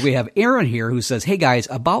here because we have Aaron here who says, hey guys,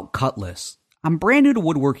 about cut lists. I'm brand new to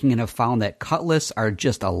woodworking and have found that cut lists are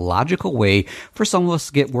just a logical way for some of us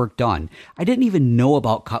to get work done. I didn't even know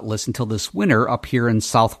about cut lists until this winter up here in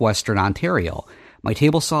southwestern Ontario. My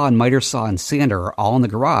table saw and miter saw and sander are all in the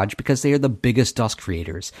garage because they are the biggest dust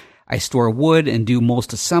creators. I store wood and do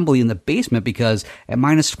most assembly in the basement because at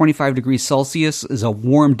minus 25 degrees Celsius is a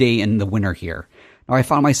warm day in the winter here. Now, I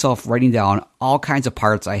found myself writing down all kinds of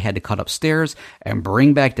parts I had to cut upstairs and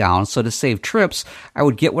bring back down, so to save trips, I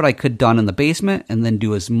would get what I could done in the basement and then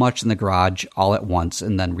do as much in the garage all at once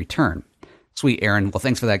and then return. Sweet, Aaron. Well,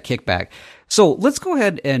 thanks for that kickback. So let's go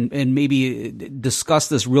ahead and maybe discuss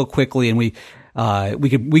this real quickly, and we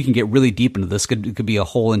can get really deep into this. It could be a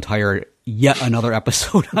whole entire yet another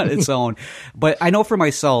episode on its own. But I know for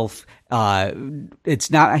myself,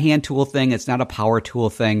 it's not a hand tool thing. It's not a power tool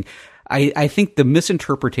thing. I think the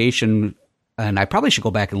misinterpretation, and I probably should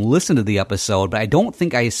go back and listen to the episode, but I don't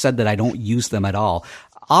think I said that I don't use them at all.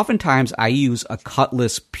 Oftentimes I use a cut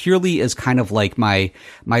list purely as kind of like my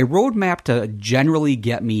roadmap to generally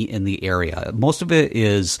get me in the area. Most of it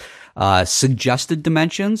is suggested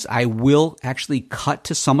dimensions. I will actually cut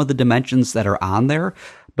to some of the dimensions that are on there,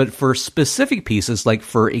 but for specific pieces, like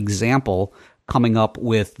for example, coming up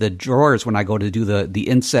with the drawers when I go to do the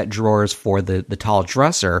inset drawers for the tall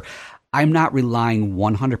dresser, I'm not relying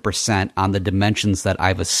 100% on the dimensions that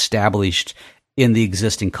I've established in the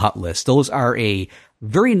existing cut list. Those are a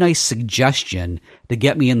very nice suggestion to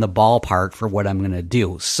get me in the ballpark for what I'm going to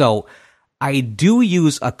do. So I do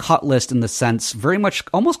use a cut list in the sense very much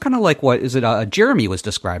almost kind of like what is it Jeremy was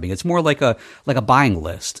describing. It's more like a buying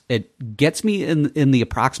list. It gets me in the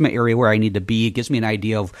approximate area where I need to be. It gives me an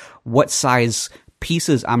idea of what size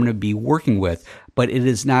pieces I'm going to be working with, but it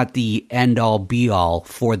is not the end all be all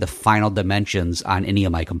for the final dimensions on any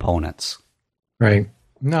of my components. Right.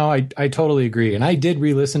 No, I totally agree. And I did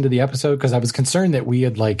re-listen to the episode because I was concerned that we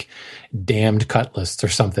had like damned cut lists or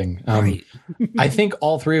something. Right. I think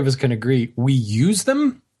all three of us can agree. We use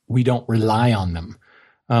them. We don't rely on them.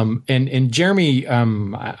 And Jeremy,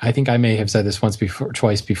 I think I may have said this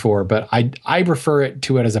twice before, but I refer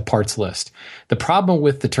to it as a parts list. The problem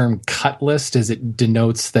with the term cut list is it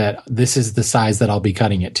denotes that this is the size that I'll be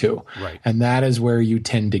cutting it to. Right. And that is where you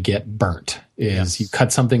tend to get burnt is You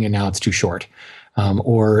cut something and now it's too short.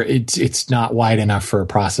 Or it's not wide enough for a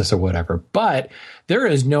process or whatever. But there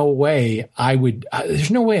is no way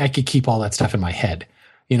there's no way I could keep all that stuff in my head.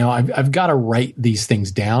 You know, I've got to write these things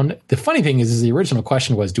down. The funny thing is the original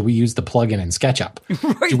question was, do we use the plugin in SketchUp?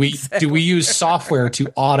 Right, do we use software to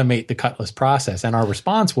automate the cut list process? And our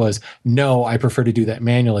response was, no, I prefer to do that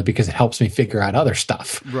manually because it helps me figure out other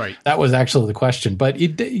stuff. Right. That was actually the question. But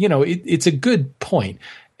it's a good point.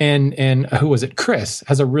 And who was it? Chris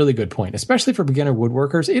has a really good point, especially for beginner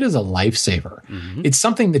woodworkers. It is a lifesaver. Mm-hmm. It's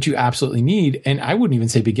something that you absolutely need. And I wouldn't even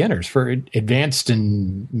say beginners. For advanced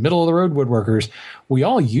and middle of the road woodworkers, we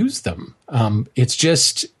all use them.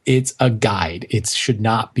 It's a guide. It should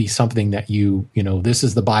not be something that this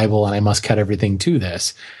is the Bible and I must cut everything to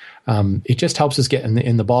this. It just helps us get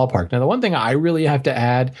in the ballpark. Now, the one thing I really have to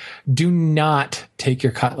add, do not take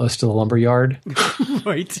your cut list to the lumber yard.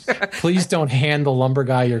 Right. Please don't hand the lumber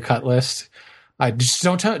guy your cut list. I just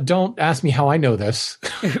don't ask me how I know this.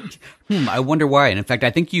 I wonder why. And in fact, I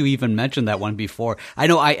think you even mentioned that one before. I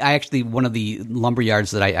know I actually, one of the lumber yards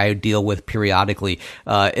that I deal with periodically,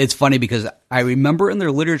 it's funny because I remember in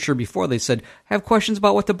their literature before they said, have questions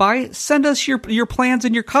about what to buy? Send us your plans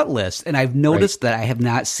and your cut list. And I've noticed that I have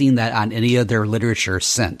not seen that on any of their literature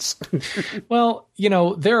since. Well,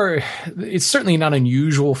 it's certainly not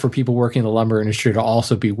unusual for people working in the lumber industry to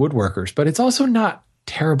also be woodworkers, but it's also not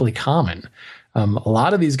terribly common. A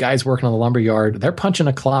lot of these guys working on the lumber yard, they're punching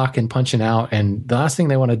a clock and punching out, and the last thing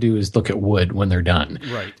they want to do is look at wood when they're done.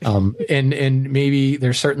 Right. And maybe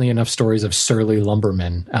there's certainly enough stories of surly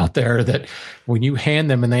lumbermen out there that when you hand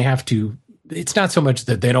them and they have to, it's not so much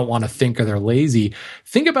that they don't want to think or they're lazy.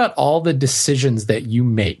 Think about all the decisions that you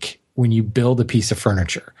make when you build a piece of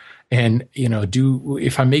furniture. And,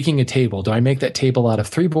 if I'm making a table, do I make that table out of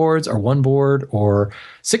 3 boards or 1 board or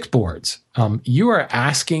 6 boards? You are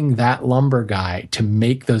asking that lumber guy to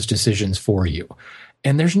make those decisions for you.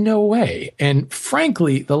 And there's no way. And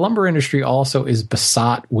frankly, the lumber industry also is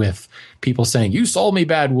besought with people saying, you sold me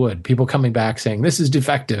bad wood. People coming back saying this is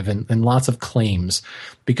defective and lots of claims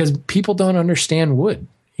because people don't understand wood.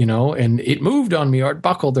 and it moved on me or it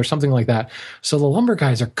buckled or something like that. So the lumber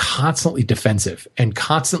guys are constantly defensive and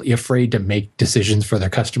constantly afraid to make decisions for their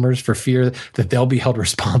customers for fear that they'll be held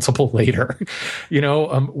responsible later.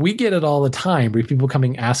 We get it all the time. We have people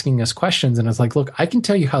coming asking us questions, and it's like, look, I can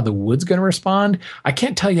tell you how the wood's going to respond. I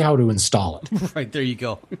can't tell you how to install it. Right, there you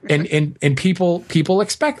go. and people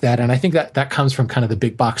expect that, and I think that comes from kind of the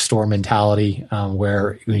big box store mentality,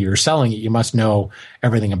 where when you're selling it, you must know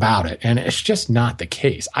everything about it, and it's just not the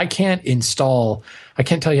case. I can't tell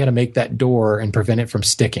you how to make that door and prevent it from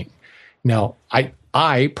sticking. Now,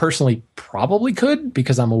 I personally probably could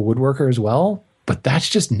because I'm a woodworker as well, but that's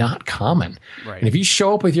just not common. Right. And if you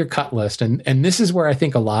show up with your cut list, and this is where I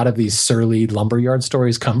think a lot of these surly lumberyard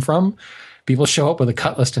stories come from. People show up with a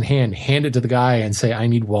cut list in hand it to the guy and say, I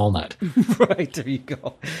need walnut. Right, there you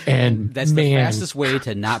go. And that's the fastest way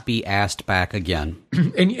to not be asked back again.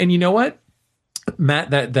 And you know what? Matt,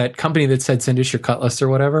 that company that said send us your cut list or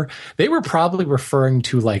whatever, they were probably referring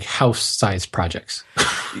to like house-sized projects.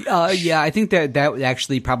 Yeah, I think that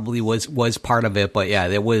actually probably was part of it. But yeah,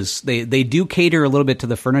 they do cater a little bit to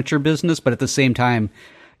the furniture business, but at the same time,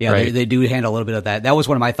 yeah, right. They do handle a little bit of that. That was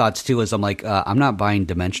one of my thoughts too. Is I'm like, I'm not buying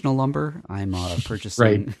dimensional lumber. I'm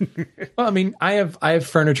purchasing. Right. Well, I mean, I have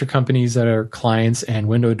furniture companies that are clients and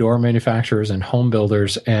window door manufacturers and home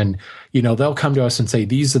builders, and they'll come to us and say,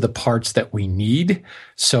 these are the parts that we need.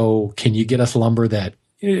 So can you get us lumber that?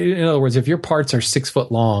 In other words, if your parts are 6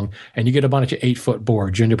 foot long and you get a bunch of 8 foot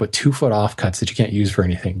boards, you end up with 2 foot offcuts that you can't use for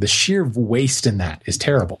anything. The sheer waste in that is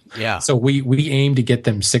terrible. Yeah. So we aim to get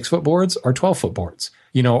them 6 foot boards or 12 foot boards,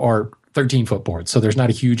 or 13 foot boards. So there's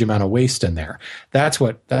not a huge amount of waste in there. That's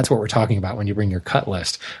what we're talking about when you bring your cut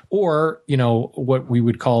list, or, what we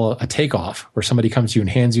would call a takeoff, where somebody comes to you and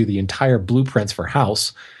hands you the entire blueprints for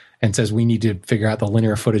house and says, we need to figure out the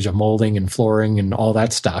linear footage of molding and flooring and all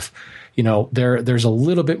that stuff. There's a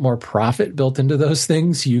little bit more profit built into those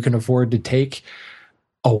things. You can afford to take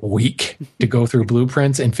a week to go through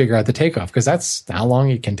blueprints and figure out the takeoff, because that's how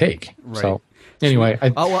long it can take. Right. So anyway,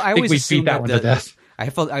 I think we beat that one to death. I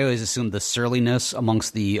always assumed the surliness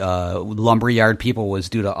amongst the lumberyard people was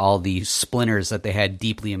due to all the splinters that they had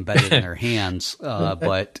deeply embedded in their hands.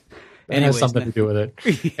 But it has something to do with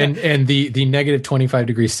it. Yeah. And the negative 25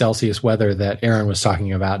 degrees Celsius weather that Aaron was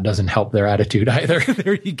talking about doesn't help their attitude either.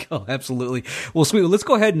 There you go. Absolutely. Well, sweet. Let's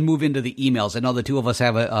go ahead and move into the emails. I know the two of us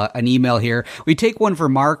have an email here. We take one for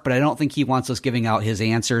Mark, but I don't think he wants us giving out his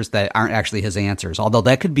answers that aren't actually his answers, although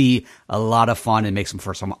that could be a lot of fun and makes him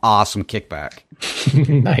for some awesome kickback.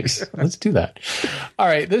 Nice. Let's do that. All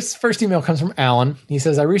right. This first email comes from Alan. He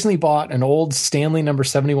says, I recently bought an old Stanley number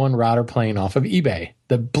 71 router plane off of eBay.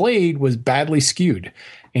 The blade was badly skewed.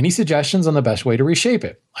 Any suggestions on the best way to reshape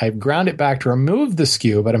it? I've ground it back to remove the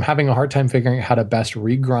skew, but I'm having a hard time figuring out how to best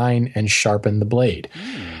regrind and sharpen the blade.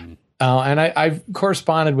 And I've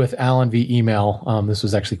corresponded with Alan via email. This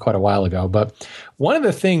was actually quite a while ago. But one of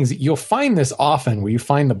the things, you'll find this often where you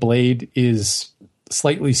find the blade is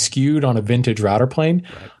slightly skewed on a vintage router plane.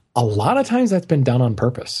 Right. A lot of times that's been done on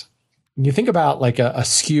purpose. When you think about like a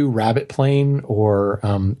skew rabbit plane or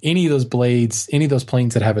any of those blades, any of those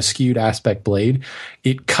planes that have a skewed aspect blade,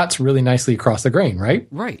 it cuts really nicely across the grain, right?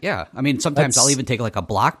 Right, yeah. I mean, sometimes I'll even take like a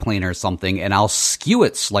block plane or something and I'll skew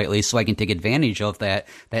it slightly so I can take advantage of that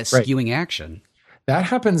skewing action. That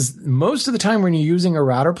happens most of the time when you're using a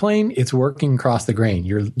router plane. It's working across the grain.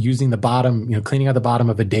 You're using the bottom, cleaning out the bottom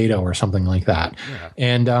of a dado or something like that. Yeah.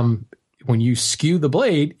 And when you skew the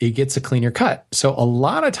blade, it gets a cleaner cut. So a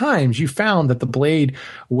lot of times you found that the blade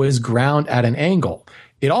was ground at an angle.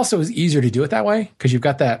 It also is easier to do it that way because you've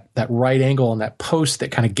got that right angle and that post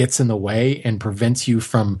that kind of gets in the way and prevents you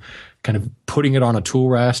from kind of putting it on a tool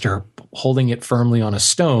rest or holding it firmly on a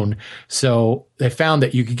stone. So they found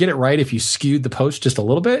that you could get it right if you skewed the post just a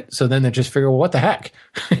little bit. So then they just figure, well, what the heck?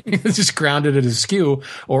 It's just grounded at a skew,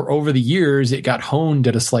 or over the years, it got honed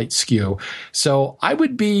at a slight skew. So I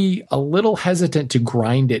would be a little hesitant to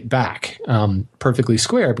grind it back perfectly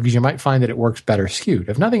square because you might find that it works better skewed.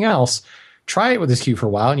 If nothing else, try it with a skew for a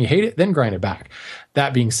while and you hate it, then grind it back.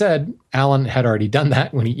 That being said, Alan had already done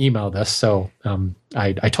that when he emailed us. So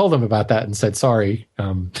I told him about that and said, sorry,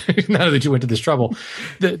 now that you went to this trouble.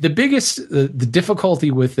 The biggest, the difficulty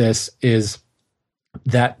with this is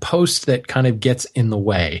that post that kind of gets in the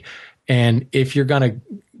way. And if you're going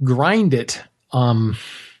to grind it on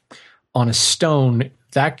a stone,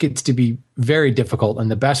 that gets to be very difficult. And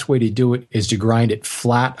the best way to do it is to grind it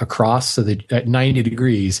flat across so that at 90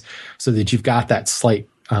 degrees so that you've got that slight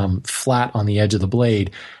flat on the edge of the blade,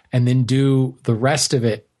 and then do the rest of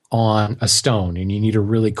it on a stone, and you need a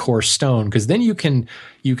really coarse stone, because then you can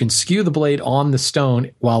skew the blade on the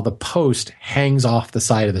stone while the post hangs off the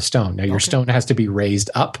side of the stone. Now your stone has to be raised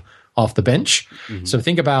up off the bench. So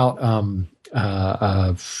think about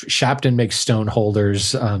Shapton makes stone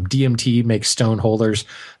holders, DMT makes stone holders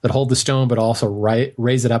that hold the stone but also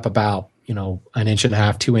raise it up about, you know, 1.5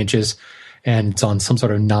 inches, 2 inches, and it's on some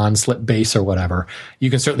sort of non-slip base or whatever. You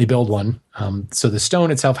can certainly build one. So the stone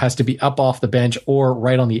itself has to be up off the bench or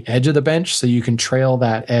right on the edge of the bench, so you can trail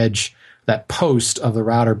that edge, that post of the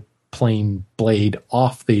router plane blade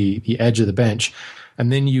off the edge of the bench,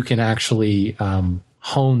 and then you can actually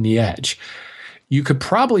hone the edge. You could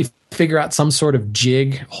probably figure out some sort of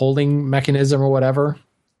jig holding mechanism or whatever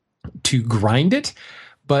to grind it,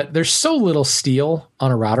 but there's so little steel on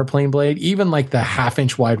a router plane blade, even like the 1/2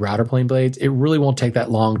 inch wide router plane blades, it really won't take that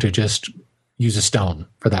long to just use a stone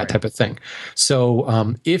for that type of thing.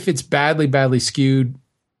 So if it's badly skewed,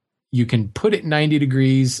 you can put it 90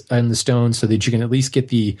 degrees in the stone so that you can at least get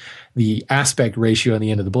the aspect ratio on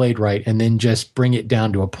the end of the blade right, and then just bring it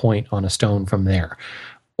down to a point on a stone from there.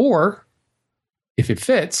 Or if it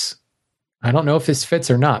fits, I don't know if this fits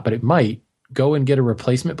or not, but it might, go and get a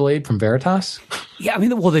replacement blade from Veritas. Yeah, I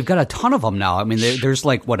mean, well, they've got a ton of them now. I mean, there's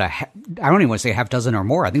like, I don't even want to say 6 or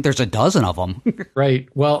more. I think there's 12 of them. Right.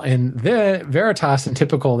 Well, and the Veritas and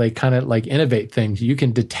Typical, they kind of like innovate things. You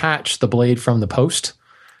can detach the blade from the post.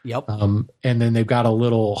 Yep. And then they've got a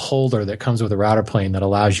little holder that comes with a router plane that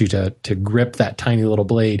allows you to grip that tiny little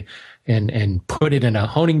blade and put it in a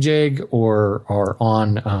honing jig or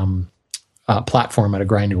on platform at a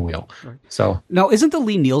grinding wheel. Right. So now, isn't the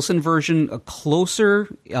Lee Nielsen version closer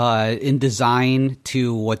in design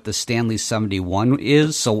to what the Stanley 71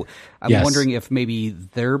 is? So I'm wondering if maybe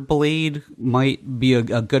their blade might be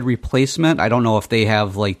a good replacement. I don't know if they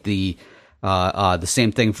have like the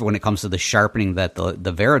same thing for when it comes to the sharpening that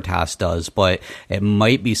the Veritas does, but it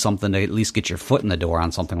might be something to at least get your foot in the door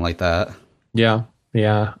on something like that. Yeah.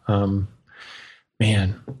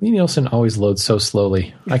 Man, Lee Nielsen always loads so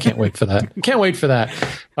slowly. I can't wait for that. It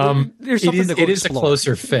is a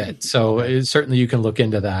closer fit, so certainly you can look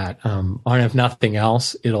into that. And if nothing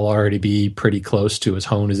else, it'll already be pretty close to as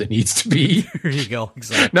honed as it needs to be. There you go.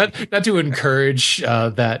 Exactly. Not to encourage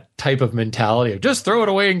that type of mentality of just throw it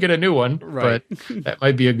away and get a new one, right. But that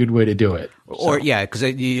might be a good way to do it. Or because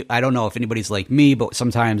I don't know if anybody's like me, but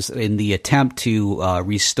sometimes in the attempt to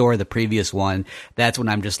restore the previous one, that's when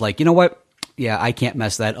I'm just like, you know what? Yeah, I can't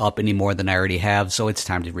mess that up any more than I already have, so it's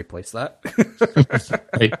time to replace that.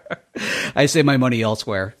 Right. I save my money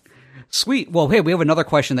elsewhere. Sweet. Well, hey, we have another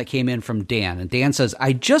question that came in from Dan. And Dan says,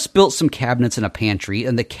 I just built some cabinets in a pantry,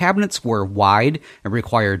 and the cabinets were wide and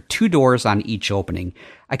required 2 doors on each opening.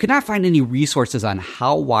 I could not find any resources on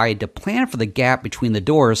how wide to plan for the gap between the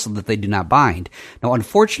doors so that they do not bind. Now,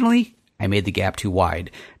 unfortunately, I made the gap too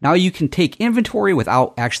wide. Now you can take inventory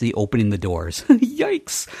without actually opening the doors.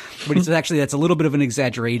 Yikes. But it's actually, that's a little bit of an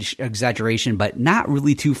exaggeration, but not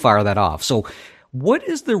really too far that off. So what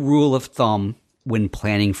is the rule of thumb when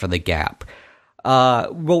planning for the gap?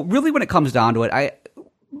 Well, really when it comes down to it,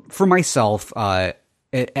 for myself,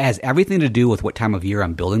 it has everything to do with what time of year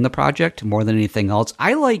I'm building the project more than anything else.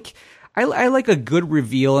 I like a good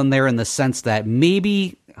reveal in there in the sense that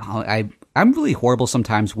maybe I'm really horrible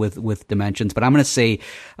sometimes with dimensions, but I'm going to say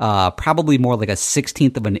probably more like a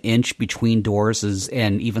 1/16 of an inch between doors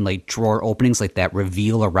and even like drawer openings, like that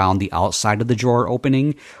reveal around the outside of the drawer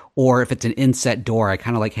opening. Or if it's an inset door, I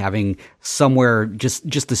kind of like having somewhere just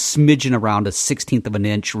a smidgen around a 1/16 of an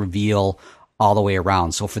inch reveal all the way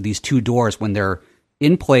around. So for these 2 doors, when they're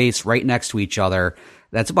in place right next to each other,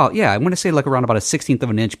 that's about, I'm going to say like around about a 1/16 of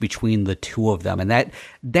an inch between the 2 of them. And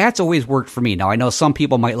that's always worked for me. Now, I know some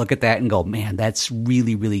people might look at that and go, man, that's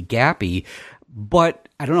really, really gappy. But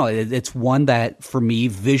I don't know. It's one that for me,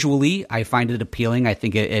 visually, I find it appealing. I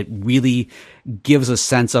think it really gives a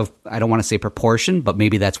sense of, I don't want to say proportion, but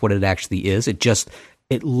maybe that's what it actually is.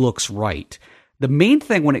 It looks right. The main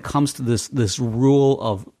thing when it comes to this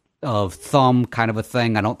rule of thumb kind of a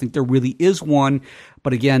thing, I don't think there really is one.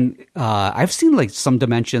 But again, I've seen like some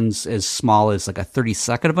dimensions as small as like a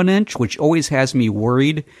 32nd of an inch, which always has me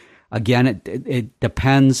worried. Again, it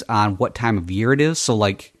depends on what time of year it is. So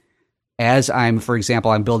like as for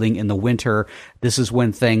example, I'm building in the winter, this is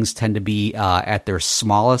when things tend to be at their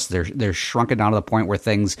smallest. They're shrunken down to the point where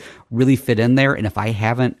things really fit in there. And if I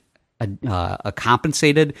haven't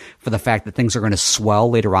compensated for the fact that things are going to swell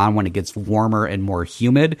later on when it gets warmer and more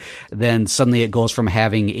humid, then suddenly it goes from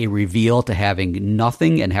having a reveal to having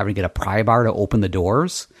nothing and having to get a pry bar to open the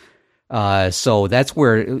doors. So that's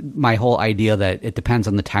where my whole idea that it depends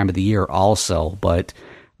on the time of the year also. But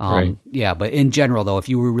Right. Yeah, but in general, though, if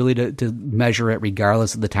you were really to measure it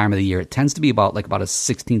regardless of the time of the year, it tends to be about a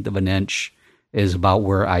 1/16 of an inch is about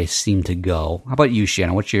where I seem to go. How about you,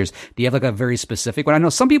 Shannon? What's yours? Do you have a very specific one? I know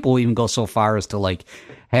some people even go so far as to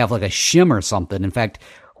have a shim or something. In fact,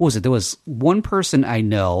 what was it? There was one person I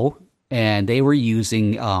know, and they were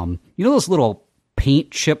using, those little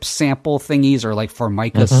paint chip sample thingies or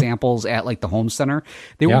Formica samples at the home center.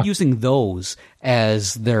 They were using those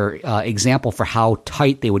as their example for how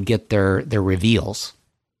tight they would get their reveals.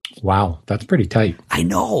 Wow, that's pretty tight. I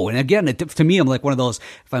know. And again, to me, I'm like one of those,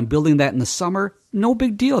 if I'm building that in the summer, no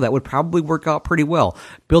big deal. That would probably work out pretty well.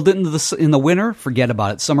 Build it in the winter, forget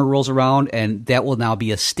about it. Summer rolls around, and that will now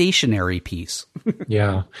be a stationary piece.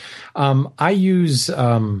 Yeah. I use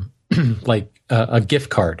a gift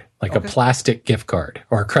card, a plastic gift card,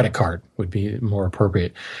 or a credit card would be more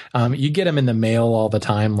appropriate. You get them in the mail all the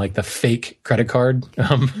time, like the fake credit card.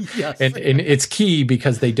 Yes. And it's key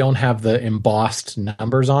because they don't have the embossed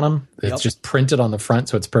numbers on them. It's just printed on the front,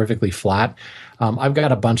 so it's perfectly flat. I've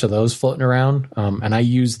got a bunch of those floating around, and I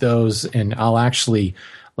use those, and I'll actually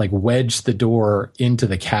wedge the door into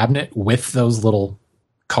the cabinet with those little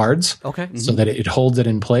cards. Okay. Mm-hmm. So that it holds it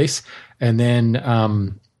in place. And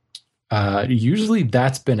then, usually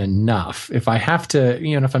that's been enough. If I have to,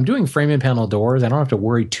 if I'm doing frame and panel doors, I don't have to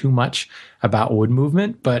worry too much about wood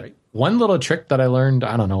movement. But one little trick that I learned,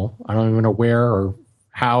 I don't even know where or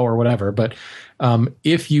how or whatever, but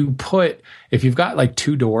if you've got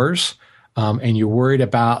 2 doors, and you're worried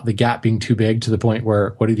about the gap being too big to the point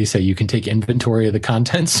where, what did he say? You can take inventory of the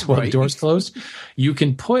contents while the door's closed. You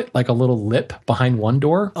can put a little lip behind one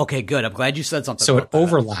door. Okay, good. I'm glad you said something. So it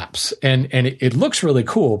overlaps, and it looks really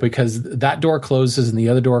cool because that door closes and the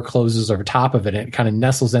other door closes over top of it, and it kind of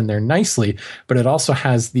nestles in there nicely. But it also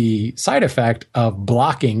has the side effect of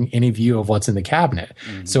blocking any view of what's in the cabinet.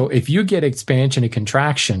 Mm-hmm. So if you get expansion and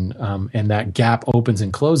contraction, and that gap opens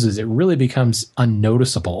and closes, it really becomes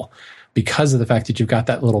unnoticeable, because of the fact that you've got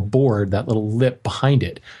that little board, that little lip behind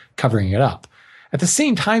it, covering it up. At the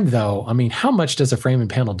same time, though, how much does a frame and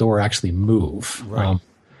panel door actually move? Right.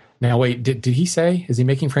 Now, wait, did he say? Is he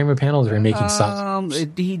making frame and panels or making sides?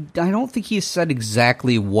 I don't think he said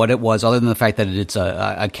exactly what it was, other than the fact that it's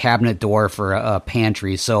a cabinet door for a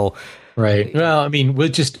pantry. So, right. Well, we'll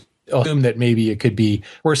just assume that maybe it could be,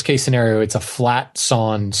 worst case scenario, it's a flat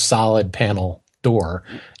sawn solid panel door.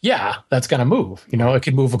 Yeah, that's going to move. It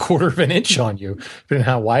could move 1/4 of an inch on you, depending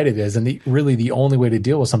on how wide it is. And the only way to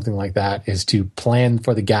deal with something like that is to plan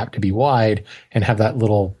for the gap to be wide and have that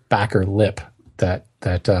little backer lip that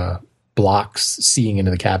blocks seeing into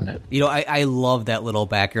the cabinet. I love that little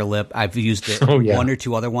backer lip. I've used it one or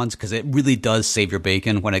two other ones because it really does save your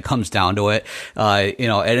bacon when it comes down to it. And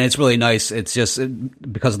it's really nice. It's just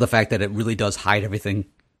because of the fact that it really does hide everything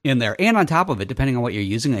in there. And on top of it, depending on what you're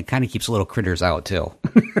using, it kind of keeps little critters out too.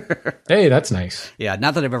 Hey, that's nice. Yeah,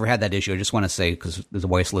 not that I've ever had that issue. I just want to say, because the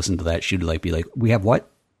wife listened to that, she'd be like, we have what?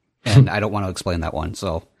 And I don't want to explain that one.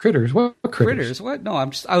 So critters? What critters? Critters? What? No,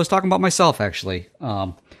 I was talking about myself, actually.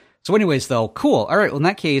 So anyways, though, cool. All right, well, in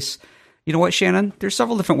that case, you know what, Shannon? There's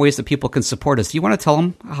several different ways that people can support us. Do you want to tell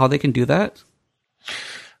them how they can do that?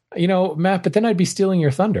 Matt, but then I'd be stealing your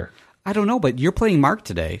thunder. I don't know, but you're playing Mark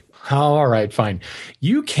today. Oh, all right, fine.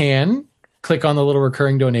 You can click on the little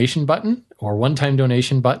recurring donation button or one-time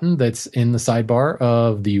donation button that's in the sidebar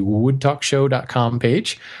of the woodtalkshow.com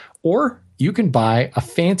page, or you can buy a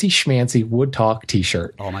fancy schmancy Wood Talk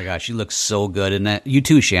t-shirt. Oh my gosh, you look so good in that. You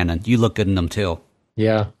too, Shannon. You look good in them too.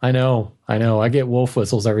 Yeah, I know. I get wolf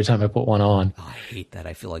whistles every time I put one on. Oh, I hate that.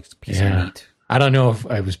 I feel like it's a piece of meat. I don't know if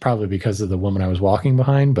it was probably because of the woman I was walking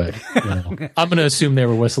behind, but I'm going to assume they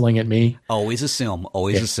were whistling at me. Always assume.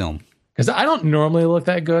 Always assume. Because I don't normally look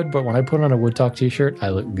that good, but when I put on a Wood Talk t-shirt, I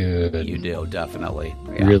look good. You do, definitely.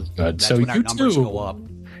 Yeah. Really good. That's so when our numbers go up.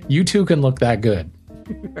 You too can look that good.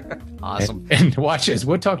 Awesome. And watch as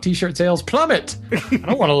Wood Talk t-shirt sales plummet. I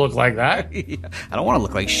don't want to look like that. Yeah. I don't want to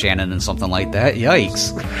look like Shannon and something like that.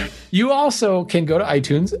 Yikes. You also can go to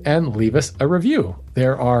iTunes and leave us a review.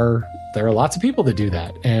 There are lots of people that do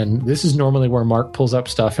that. And this is normally where Mark pulls up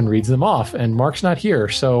stuff and reads them off. And Mark's not here,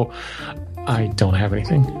 so I don't have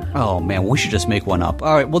anything. Oh, man, we should just make one up.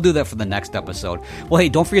 All right, we'll do that for the next episode. Well, hey,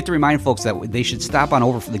 don't forget to remind folks that they should stop on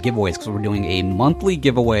over for the giveaways because we're doing a monthly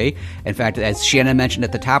giveaway. In fact, as Shannon mentioned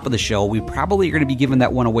at the top of the show, we probably are going to be giving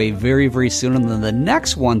that one away very, very soon. And then the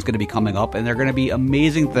next one's going to be coming up, and they're going to be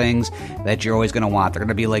amazing things that you're always going to want. They're going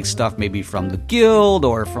to be like stuff maybe from the guild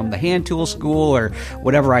or from the hand tool school or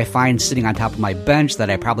whatever I find sitting on top of my bench that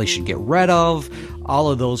I probably should get rid of.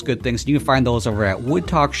 All of those good things. You can find those over at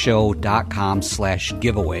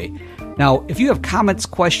woodtalkshow.com/giveaway. Now, if you have comments,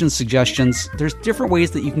 questions, suggestions, there's different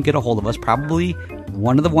ways that you can get a hold of us. Probably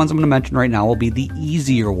one of the ones I'm going to mention right now will be the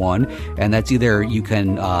easier one, and that's either you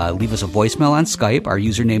can leave us a voicemail on Skype. Our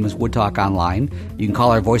username is Wood Talk Online. You can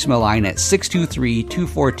call our voicemail line at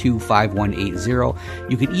 623-242-5180.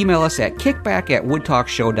 You can email us at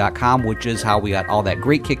kickback@woodtalkshow.com, which is how we got all that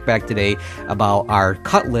great kickback today about our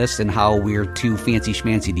cut lists and how we're too fancy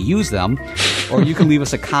schmancy to use them. Or you can leave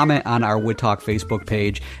us a comment on our Wood Talk Facebook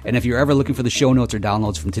page. And if you're ever looking for the show notes or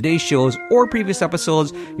downloads from today's shows or previous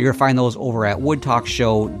episodes, you're going to find those over at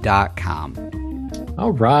woodtalkshow.com.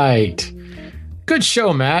 All right. Good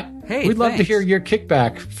show, Matt. Hey, we'd love to thanks. hear your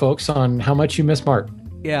kickback, folks, on how much you miss Mark.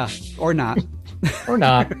 Yeah, or not. Or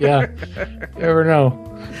not. Yeah. Never know.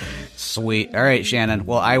 Sweet. All right, Shannon.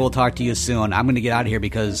 Well, I will talk to you soon. I'm going to get out of here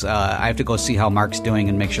because I have to go see how Mark's doing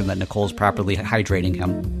and make sure that Nicole's properly hydrating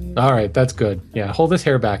him. All right. That's good. Yeah. Hold his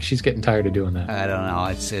hair back. She's getting tired of doing that. I don't know.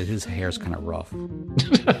 His hair's kind of rough.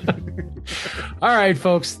 All right,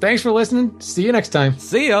 folks. Thanks for listening. See you next time.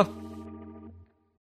 See ya.